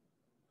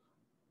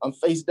 I'm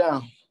face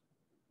down,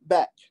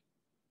 back,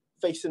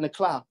 facing the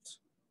clouds,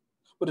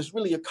 but it's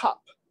really a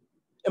cop.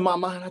 In my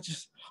mind, I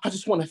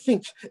just want to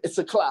think it's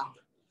a cloud,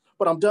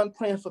 but I'm done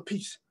praying for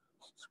peace.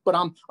 But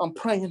I'm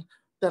praying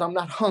that I'm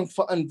not hung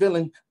for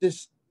unveiling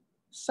this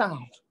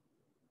sound,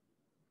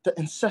 the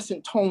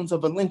incessant tones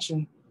of a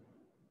lynching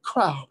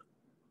crowd.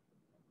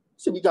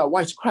 See, we got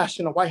whites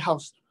crashing the White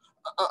House.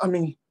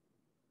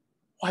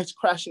 Whites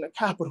crashing the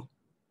Capitol.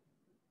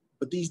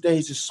 But these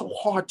days, it's so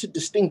hard to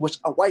distinguish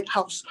a White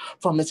House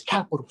from its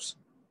capitals.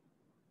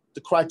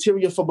 The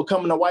criteria for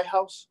becoming a White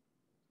House?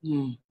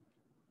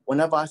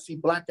 Whenever I see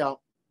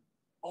blackout,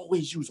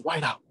 always use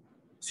whiteout.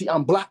 See,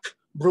 I'm black,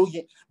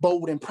 brilliant,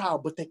 bold, and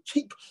proud, but they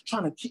keep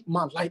trying to keep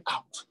my light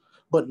out.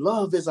 But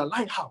love is a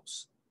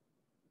lighthouse.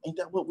 Ain't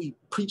that what we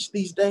preach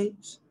these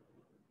days?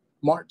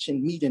 March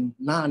and meet in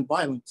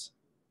nonviolence.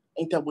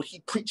 Ain't that what he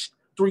preached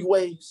 3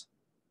 ways?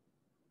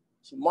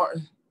 See,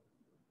 Martin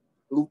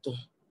Luther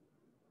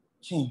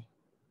King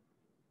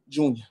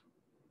Jr.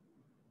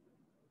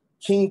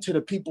 King to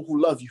the people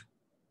who love you.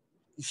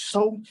 You're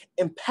so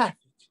empathic.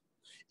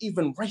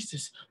 Even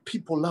racist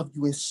people love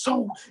you. It's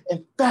so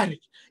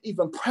emphatic.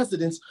 Even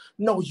presidents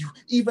know you.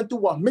 Even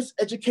through our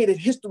miseducated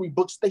history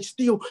books, they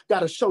still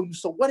gotta show you.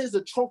 So what is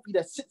a trophy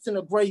that sits in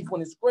a grave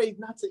when it's grave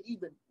not to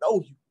even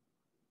know you?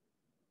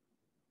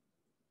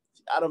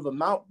 Out of a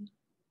mountain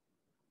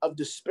of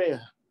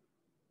despair,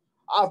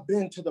 I've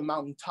been to the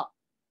mountaintop.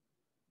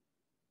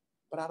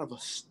 But out of a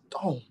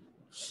stone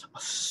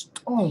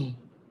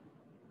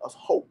of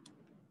hope,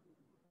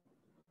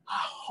 I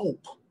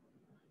hope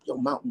your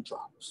mountain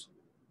drops.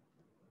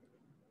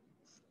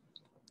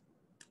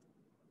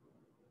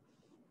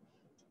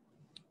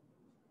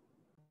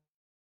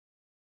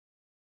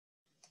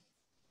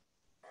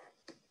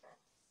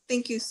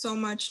 Thank you so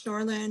much,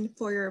 Norland,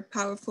 for your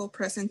powerful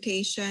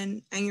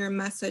presentation and your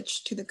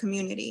message to the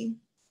community.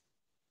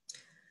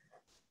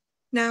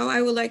 Now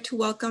I would like to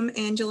welcome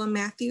Angela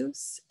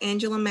Matthews.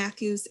 Angela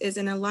Matthews is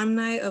an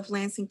alumni of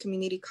Lansing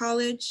Community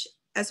College,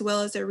 as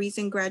well as a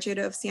recent graduate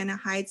of Siena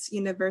Heights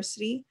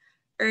University,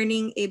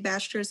 earning a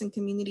bachelor's in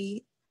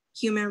community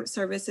human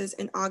services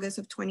in August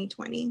of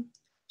 2020.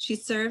 She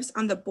serves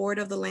on the board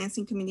of the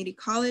Lansing Community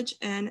College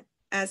and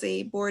as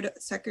a board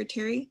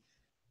secretary,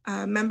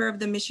 member of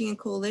the Michigan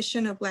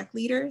Coalition of Black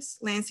Leaders,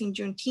 Lansing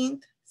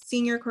Juneteenth,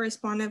 senior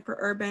correspondent for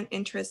Urban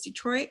Interest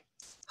Detroit,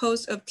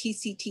 host of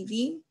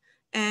TCTV,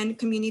 and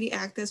community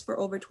activist for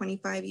over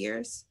 25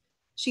 years.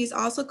 She's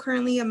also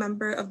currently a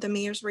member of the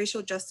Mayor's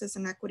Racial Justice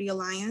and Equity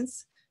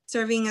Alliance,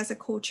 serving as a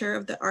co-chair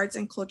of the Arts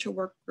and Culture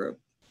Work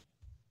Group.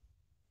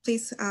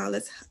 Please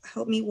let's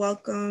help me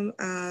welcome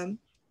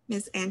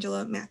Ms.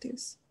 Angela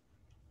Matthews.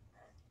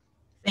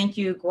 Thank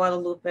you,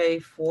 Guadalupe,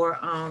 for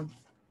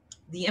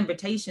the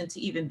invitation to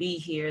even be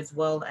here, as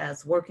well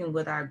as working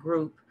with our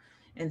group.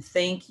 And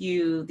thank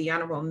you, the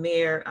Honorable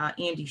Mayor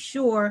Andy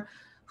Shore,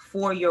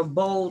 for your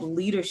bold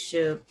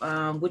leadership,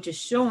 which is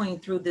showing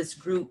through this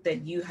group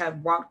that you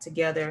have walked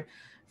together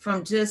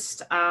from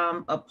just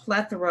a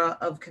plethora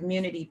of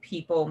community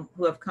people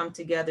who have come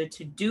together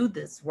to do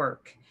this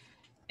work.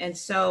 And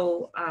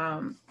so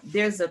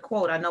there's a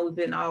quote, I know we've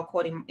been all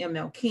quoting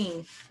ML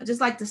King. I'd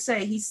just like to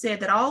say, he said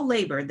that all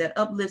labor that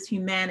uplifts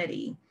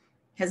humanity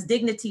has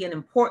dignity and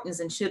importance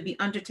and should be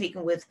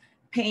undertaken with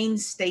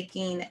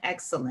painstaking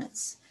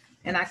excellence.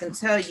 And I can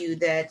tell you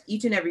that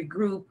each and every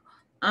group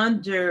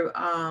under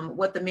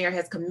what the mayor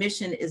has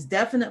commissioned is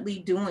definitely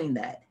doing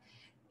that.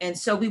 And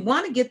so we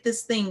want to get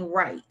this thing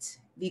right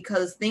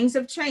because things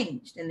have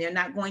changed and they're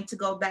not going to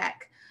go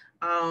back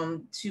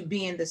to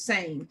being the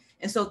same.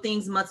 And so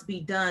things must be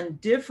done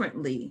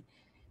differently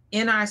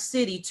in our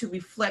city to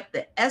reflect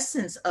the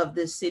essence of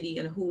this city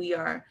and who we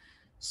are.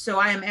 So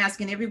I am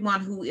asking everyone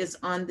who is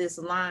on this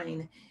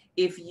line,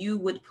 if you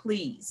would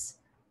please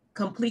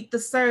complete the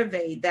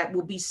survey that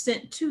will be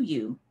sent to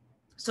you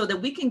so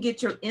that we can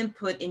get your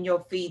input and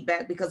your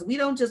feedback, because we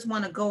don't just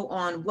want to go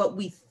on what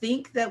we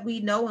think that we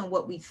know and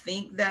what we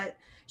think that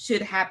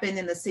should happen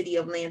in the city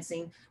of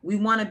Lansing. We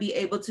want to be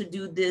able to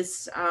do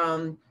this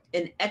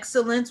in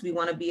excellence. We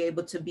want to be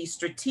able to be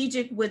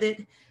strategic with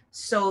it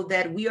so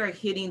that we are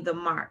hitting the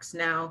marks.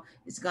 Now,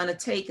 it's not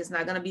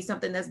going to be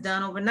something that's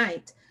done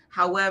overnight.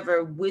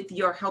 However, with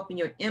your help and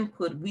your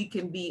input, we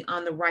can be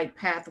on the right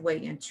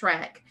pathway and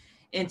track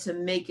into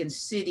making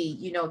city,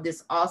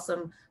 this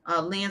awesome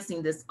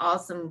Lansing, this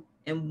awesome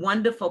and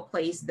wonderful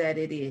place that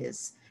it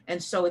is.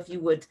 And so if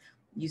you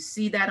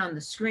see that on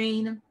the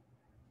screen,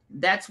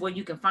 that's where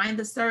you can find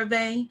the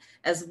survey,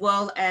 as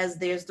well as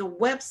there's the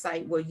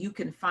website where you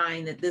can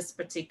find this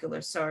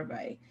particular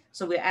survey.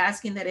 So we're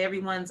asking that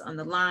everyone's on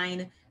the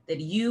line,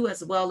 that you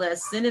as well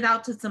as send it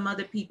out to some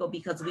other people,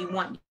 because we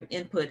want your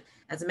input.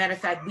 As a matter of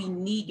fact, we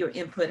need your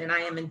input, and I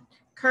am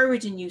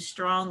encouraging you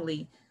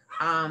strongly,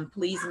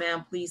 please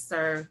ma'am, please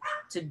sir,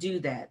 to do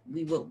that.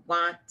 We would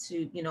want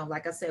to,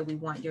 like I said, we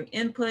want your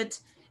input.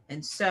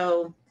 And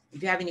so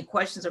if you have any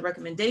questions or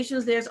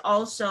recommendations, there's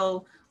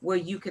also where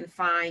you can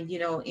find,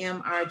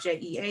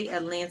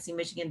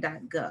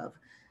 MRJEA@lansingmichigan.gov.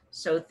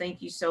 So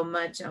thank you so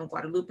much,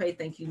 Guadalupe.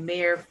 Thank you,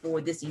 Mayor,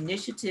 for this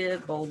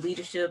initiative, bold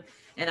leadership.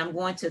 And I'm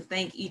going to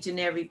thank each and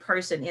every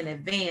person in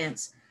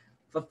advance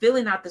for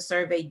filling out the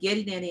survey,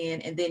 getting it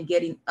in, and then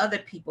getting other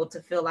people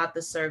to fill out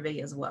the survey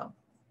as well.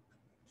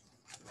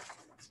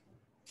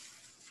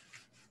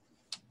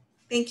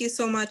 Thank you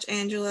so much,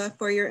 Angela,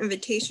 for your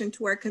invitation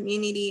to our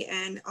community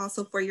and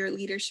also for your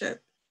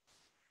leadership.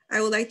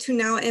 I would like to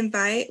now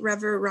invite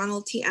Reverend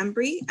Ronald T.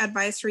 Embry,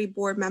 Advisory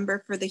Board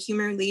Member for the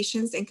Human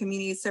Relations and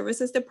Community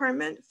Services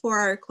Department, for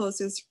our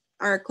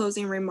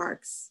closing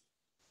remarks.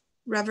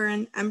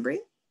 Reverend Embry.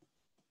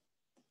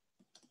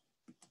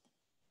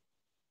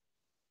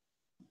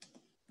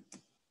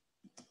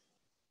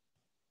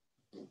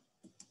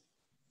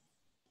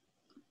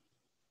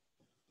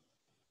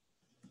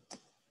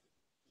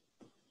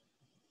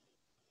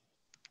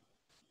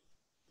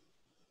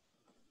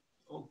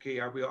 Okay,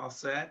 are we all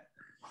set?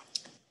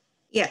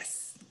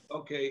 Yes.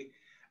 Okay,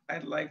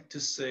 I'd like to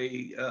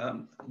say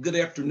good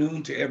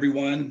afternoon to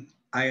everyone.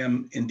 I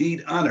am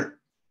indeed honored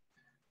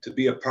to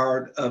be a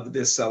part of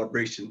this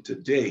celebration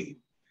today.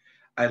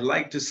 I'd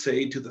like to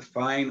say to the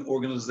fine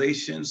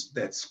organizations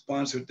that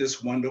sponsored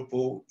this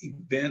wonderful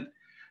event,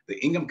 the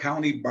Ingham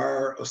County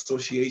Bar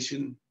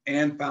Association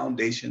and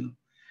Foundation,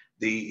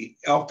 the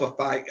Alpha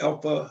Phi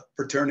Alpha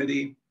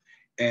fraternity,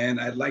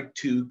 and I'd like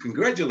to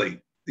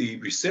congratulate the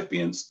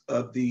recipients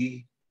of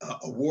the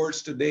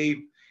awards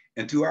today,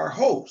 and to our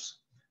host,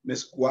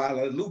 Ms.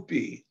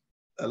 Guadalupe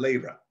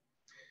Alera.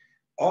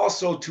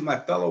 Also to my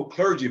fellow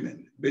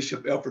clergymen,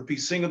 Bishop Alfred P.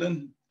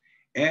 Singleton,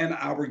 and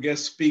our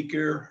guest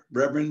speaker,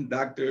 Reverend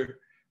Dr.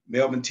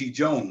 Melvin T.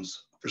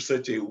 Jones, for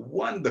such a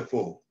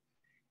wonderful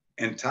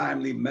and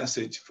timely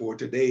message for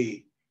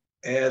today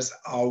as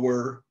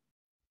our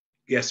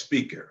guest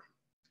speaker.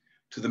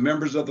 To the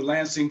members of the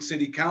Lansing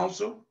City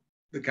Council,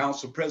 the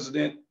Council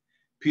President,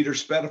 Peter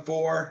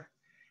Spetafor,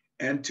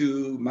 and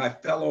to my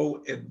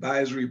fellow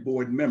advisory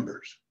board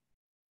members.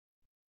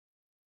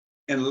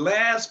 And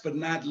last but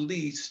not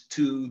least,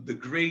 to the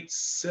great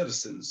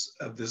citizens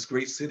of this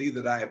great city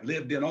that I have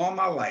lived in all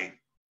my life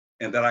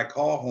and that I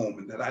call home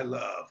and that I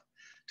love,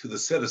 to the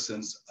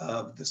citizens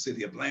of the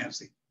city of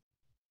Lansing.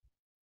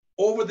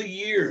 Over the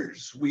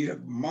years, we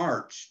have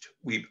marched,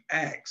 we've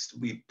asked,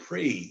 we've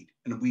prayed,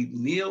 and we've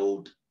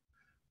kneeled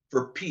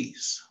for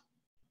peace,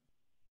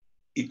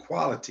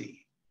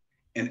 equality,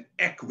 and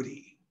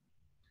equity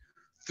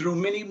through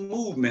many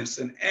movements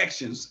and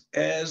actions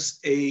as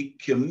a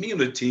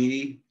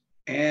community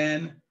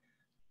and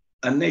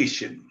a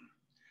nation.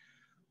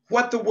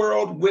 What the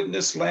world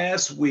witnessed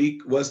last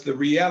week was the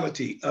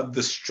reality of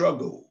the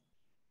struggle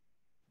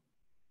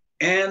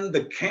and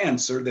the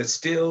cancer that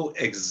still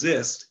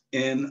exists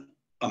in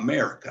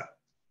America.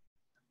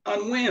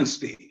 On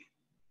Wednesday,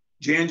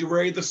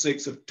 January the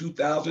 6th of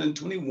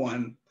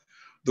 2021,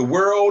 the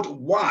world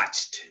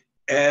watched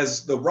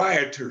as the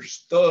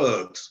rioters,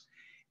 thugs,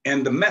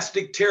 and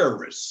domestic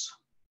terrorists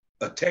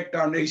attacked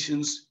our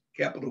nation's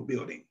Capitol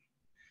building.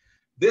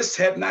 This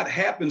had not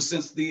happened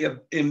since the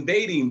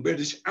invading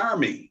British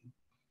Army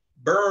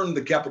burned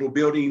the Capitol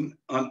building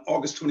on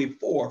August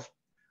 24th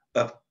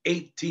of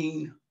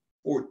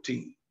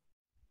 1814.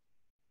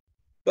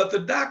 But the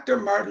Dr.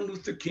 Martin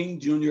Luther King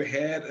Jr.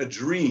 had a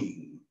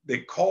dream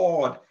that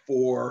called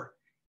for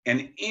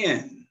an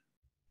end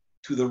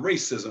to the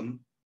racism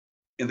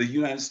in the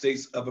United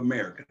States of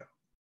America.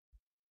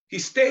 He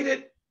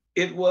stated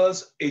it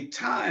was a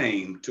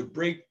time to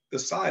break the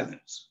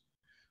silence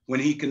when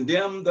he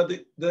condemned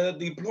the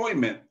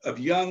deployment of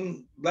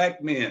young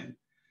Black men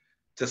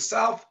to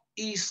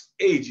Southeast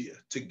Asia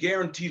to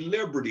guarantee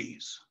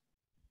liberties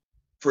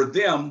for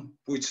them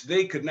which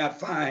they could not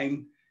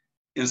find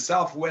in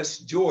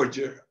Southwest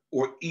Georgia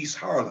or East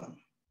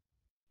Harlem.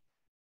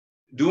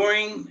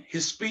 During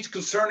his speech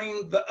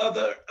concerning the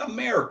other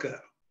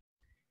America,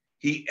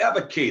 he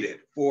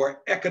advocated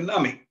for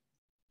economic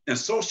and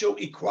social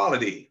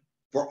equality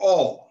for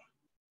all,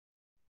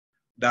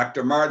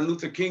 Dr. Martin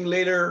Luther King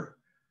later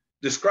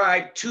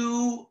described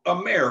two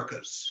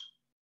Americas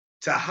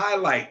to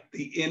highlight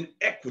the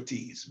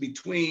inequities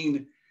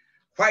between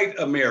white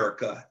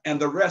America and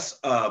the rest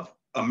of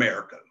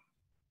America.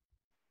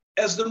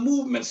 As the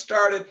movement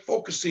started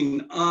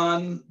focusing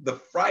on the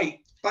fight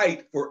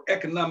for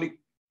economic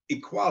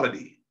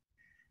equality,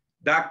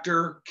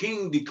 Dr.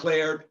 King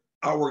declared,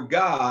 "Our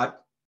God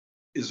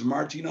is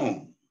marching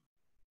on."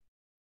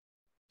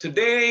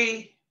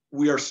 Today,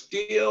 we are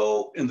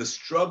still in the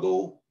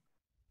struggle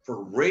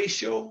for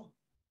racial,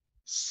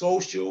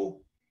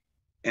 social,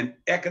 and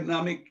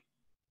economic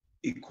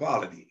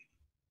equality.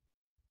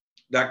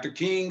 Dr.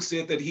 King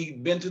said that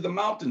he'd been to the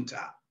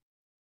mountaintop,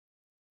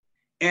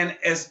 and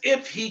as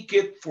if he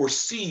could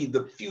foresee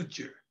the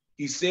future,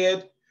 he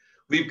said,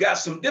 "We've got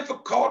some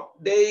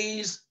difficult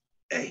days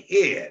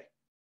ahead."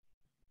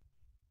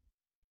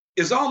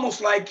 It's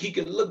almost like he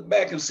could look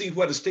back and see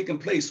what has taken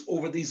place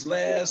over these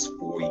last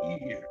 4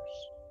 years.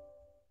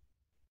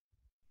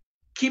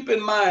 Keep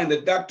in mind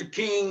that Dr.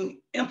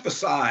 King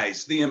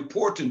emphasized the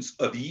importance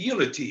of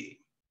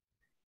unity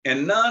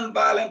and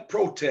nonviolent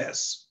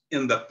protests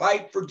in the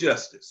fight for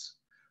justice,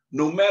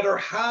 no matter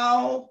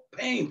how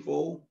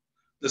painful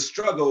the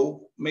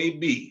struggle may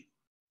be.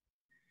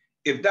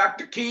 If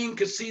Dr. King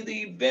could see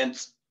the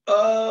events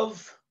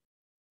of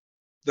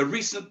the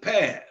recent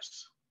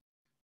past,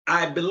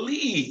 I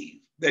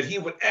believe that he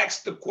would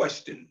ask the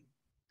question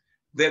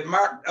that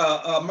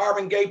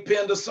Marvin Gaye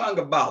penned a song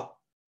about,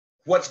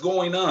 "What's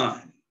going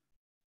on?"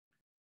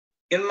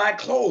 In my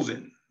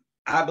closing,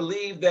 I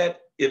believe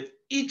that if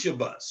each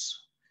of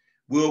us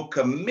will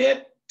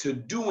commit to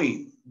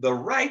doing the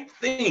right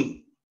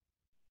thing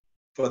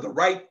for the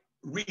right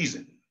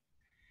reason,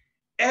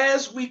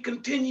 as we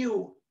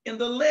continue in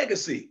the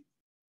legacy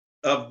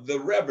of the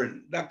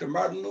Reverend Dr.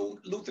 Martin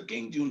Luther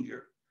King Jr.,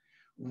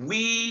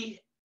 we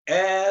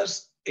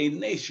as a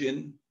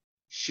nation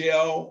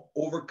shall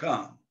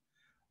overcome.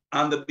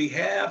 On the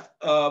behalf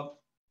of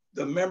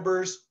the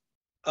members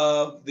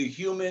of the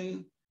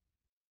Human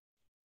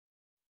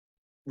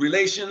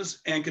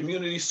Relations and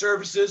Community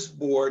Services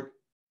Board,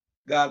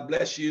 God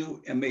bless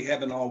you, and may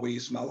heaven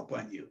always smile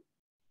upon you.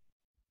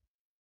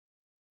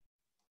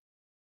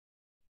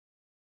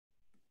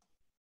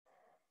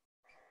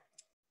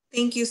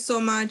 Thank you so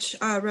much,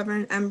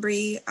 Reverend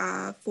Embry,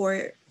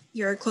 for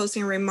your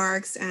closing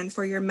remarks and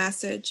for your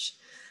message.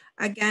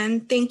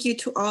 Again, thank you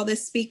to all the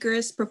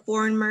speakers,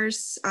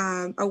 performers,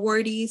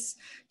 awardees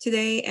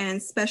today,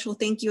 and special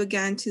thank you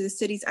again to the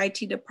city's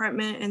IT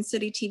department and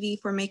City TV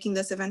for making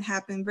this event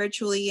happen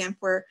virtually, and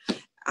for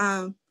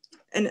a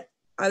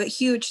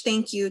huge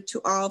thank you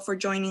to all for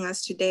joining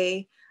us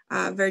today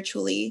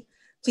virtually.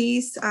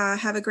 Please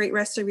have a great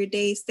rest of your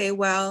day. Stay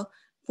well.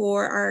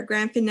 For our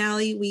grand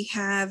finale, we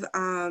have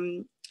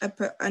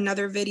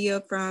another video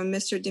from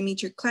Mr.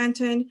 Dimitri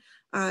Clanton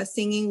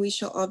singing "We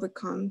Shall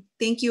Overcome."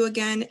 Thank you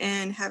again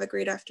and have a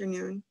great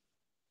afternoon.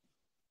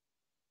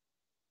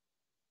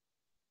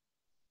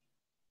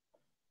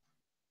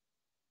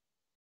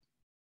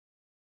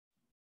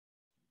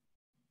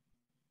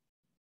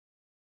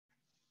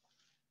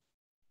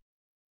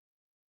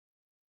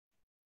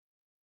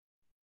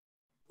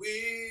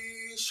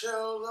 We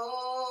shall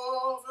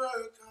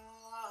overcome.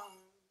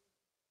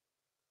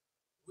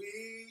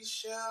 We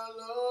shall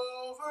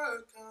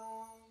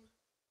overcome.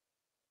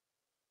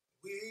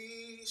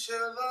 We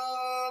shall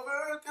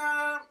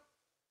overcome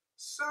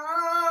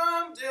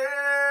someday.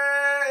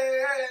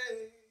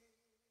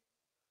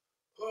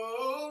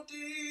 Oh,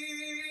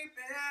 deep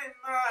in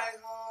my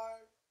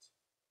heart,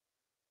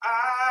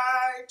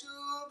 I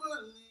do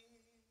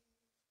believe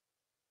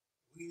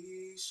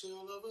we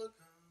shall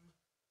overcome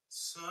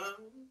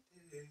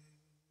someday.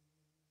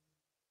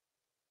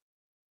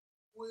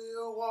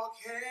 We'll walk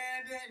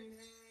hand in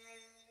hand.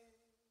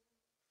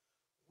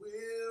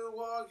 We'll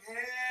walk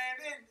hand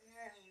in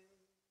hand.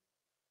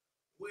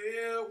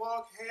 We'll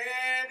walk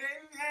hand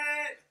in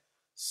hand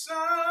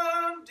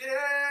someday.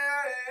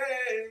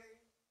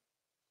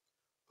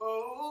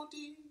 Oh,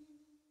 deep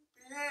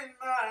in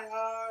my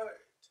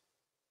heart,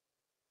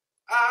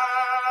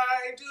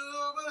 I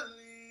do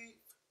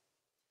believe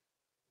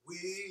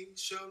we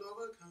shall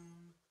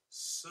overcome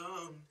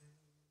someday.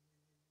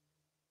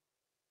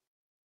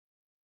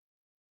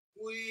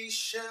 We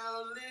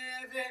shall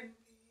live in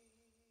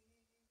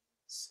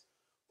peace.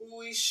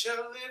 We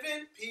shall live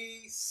in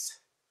peace.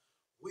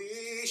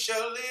 We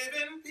shall live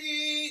in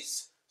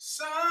peace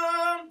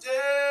someday.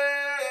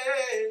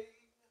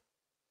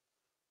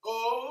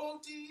 Oh,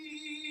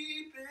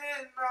 deep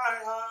in my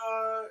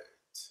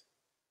heart,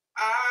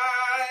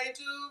 I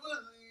do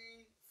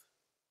believe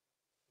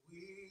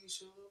we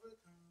shall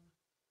overcome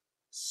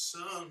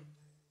someday.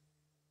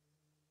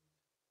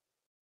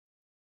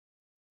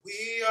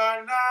 We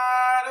are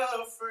not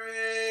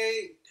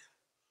afraid.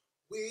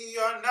 We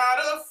are not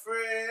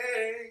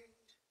afraid.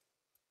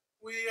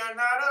 We are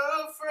not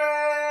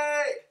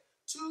afraid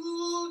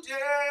today.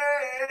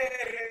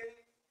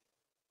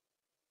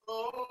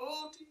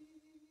 Oh,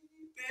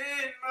 deep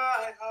in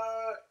my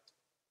heart,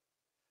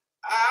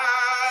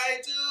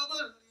 I do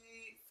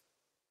believe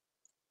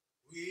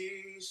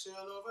We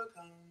shall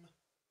overcome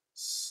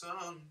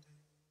someday.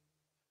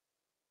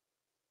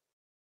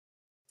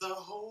 The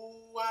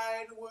whole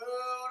wide world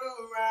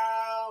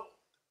around,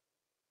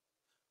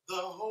 the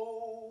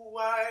whole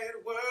wide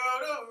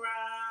world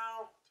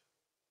around,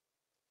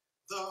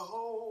 the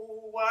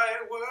whole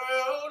wide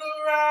world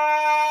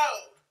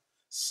around,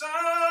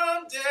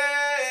 someday.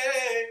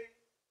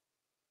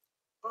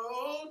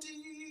 Oh,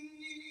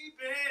 deep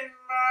in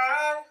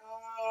my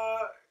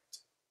heart,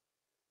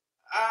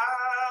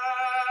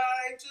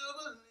 I do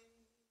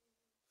believe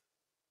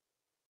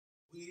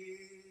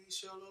we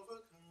shall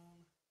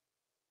overcome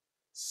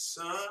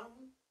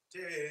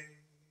someday.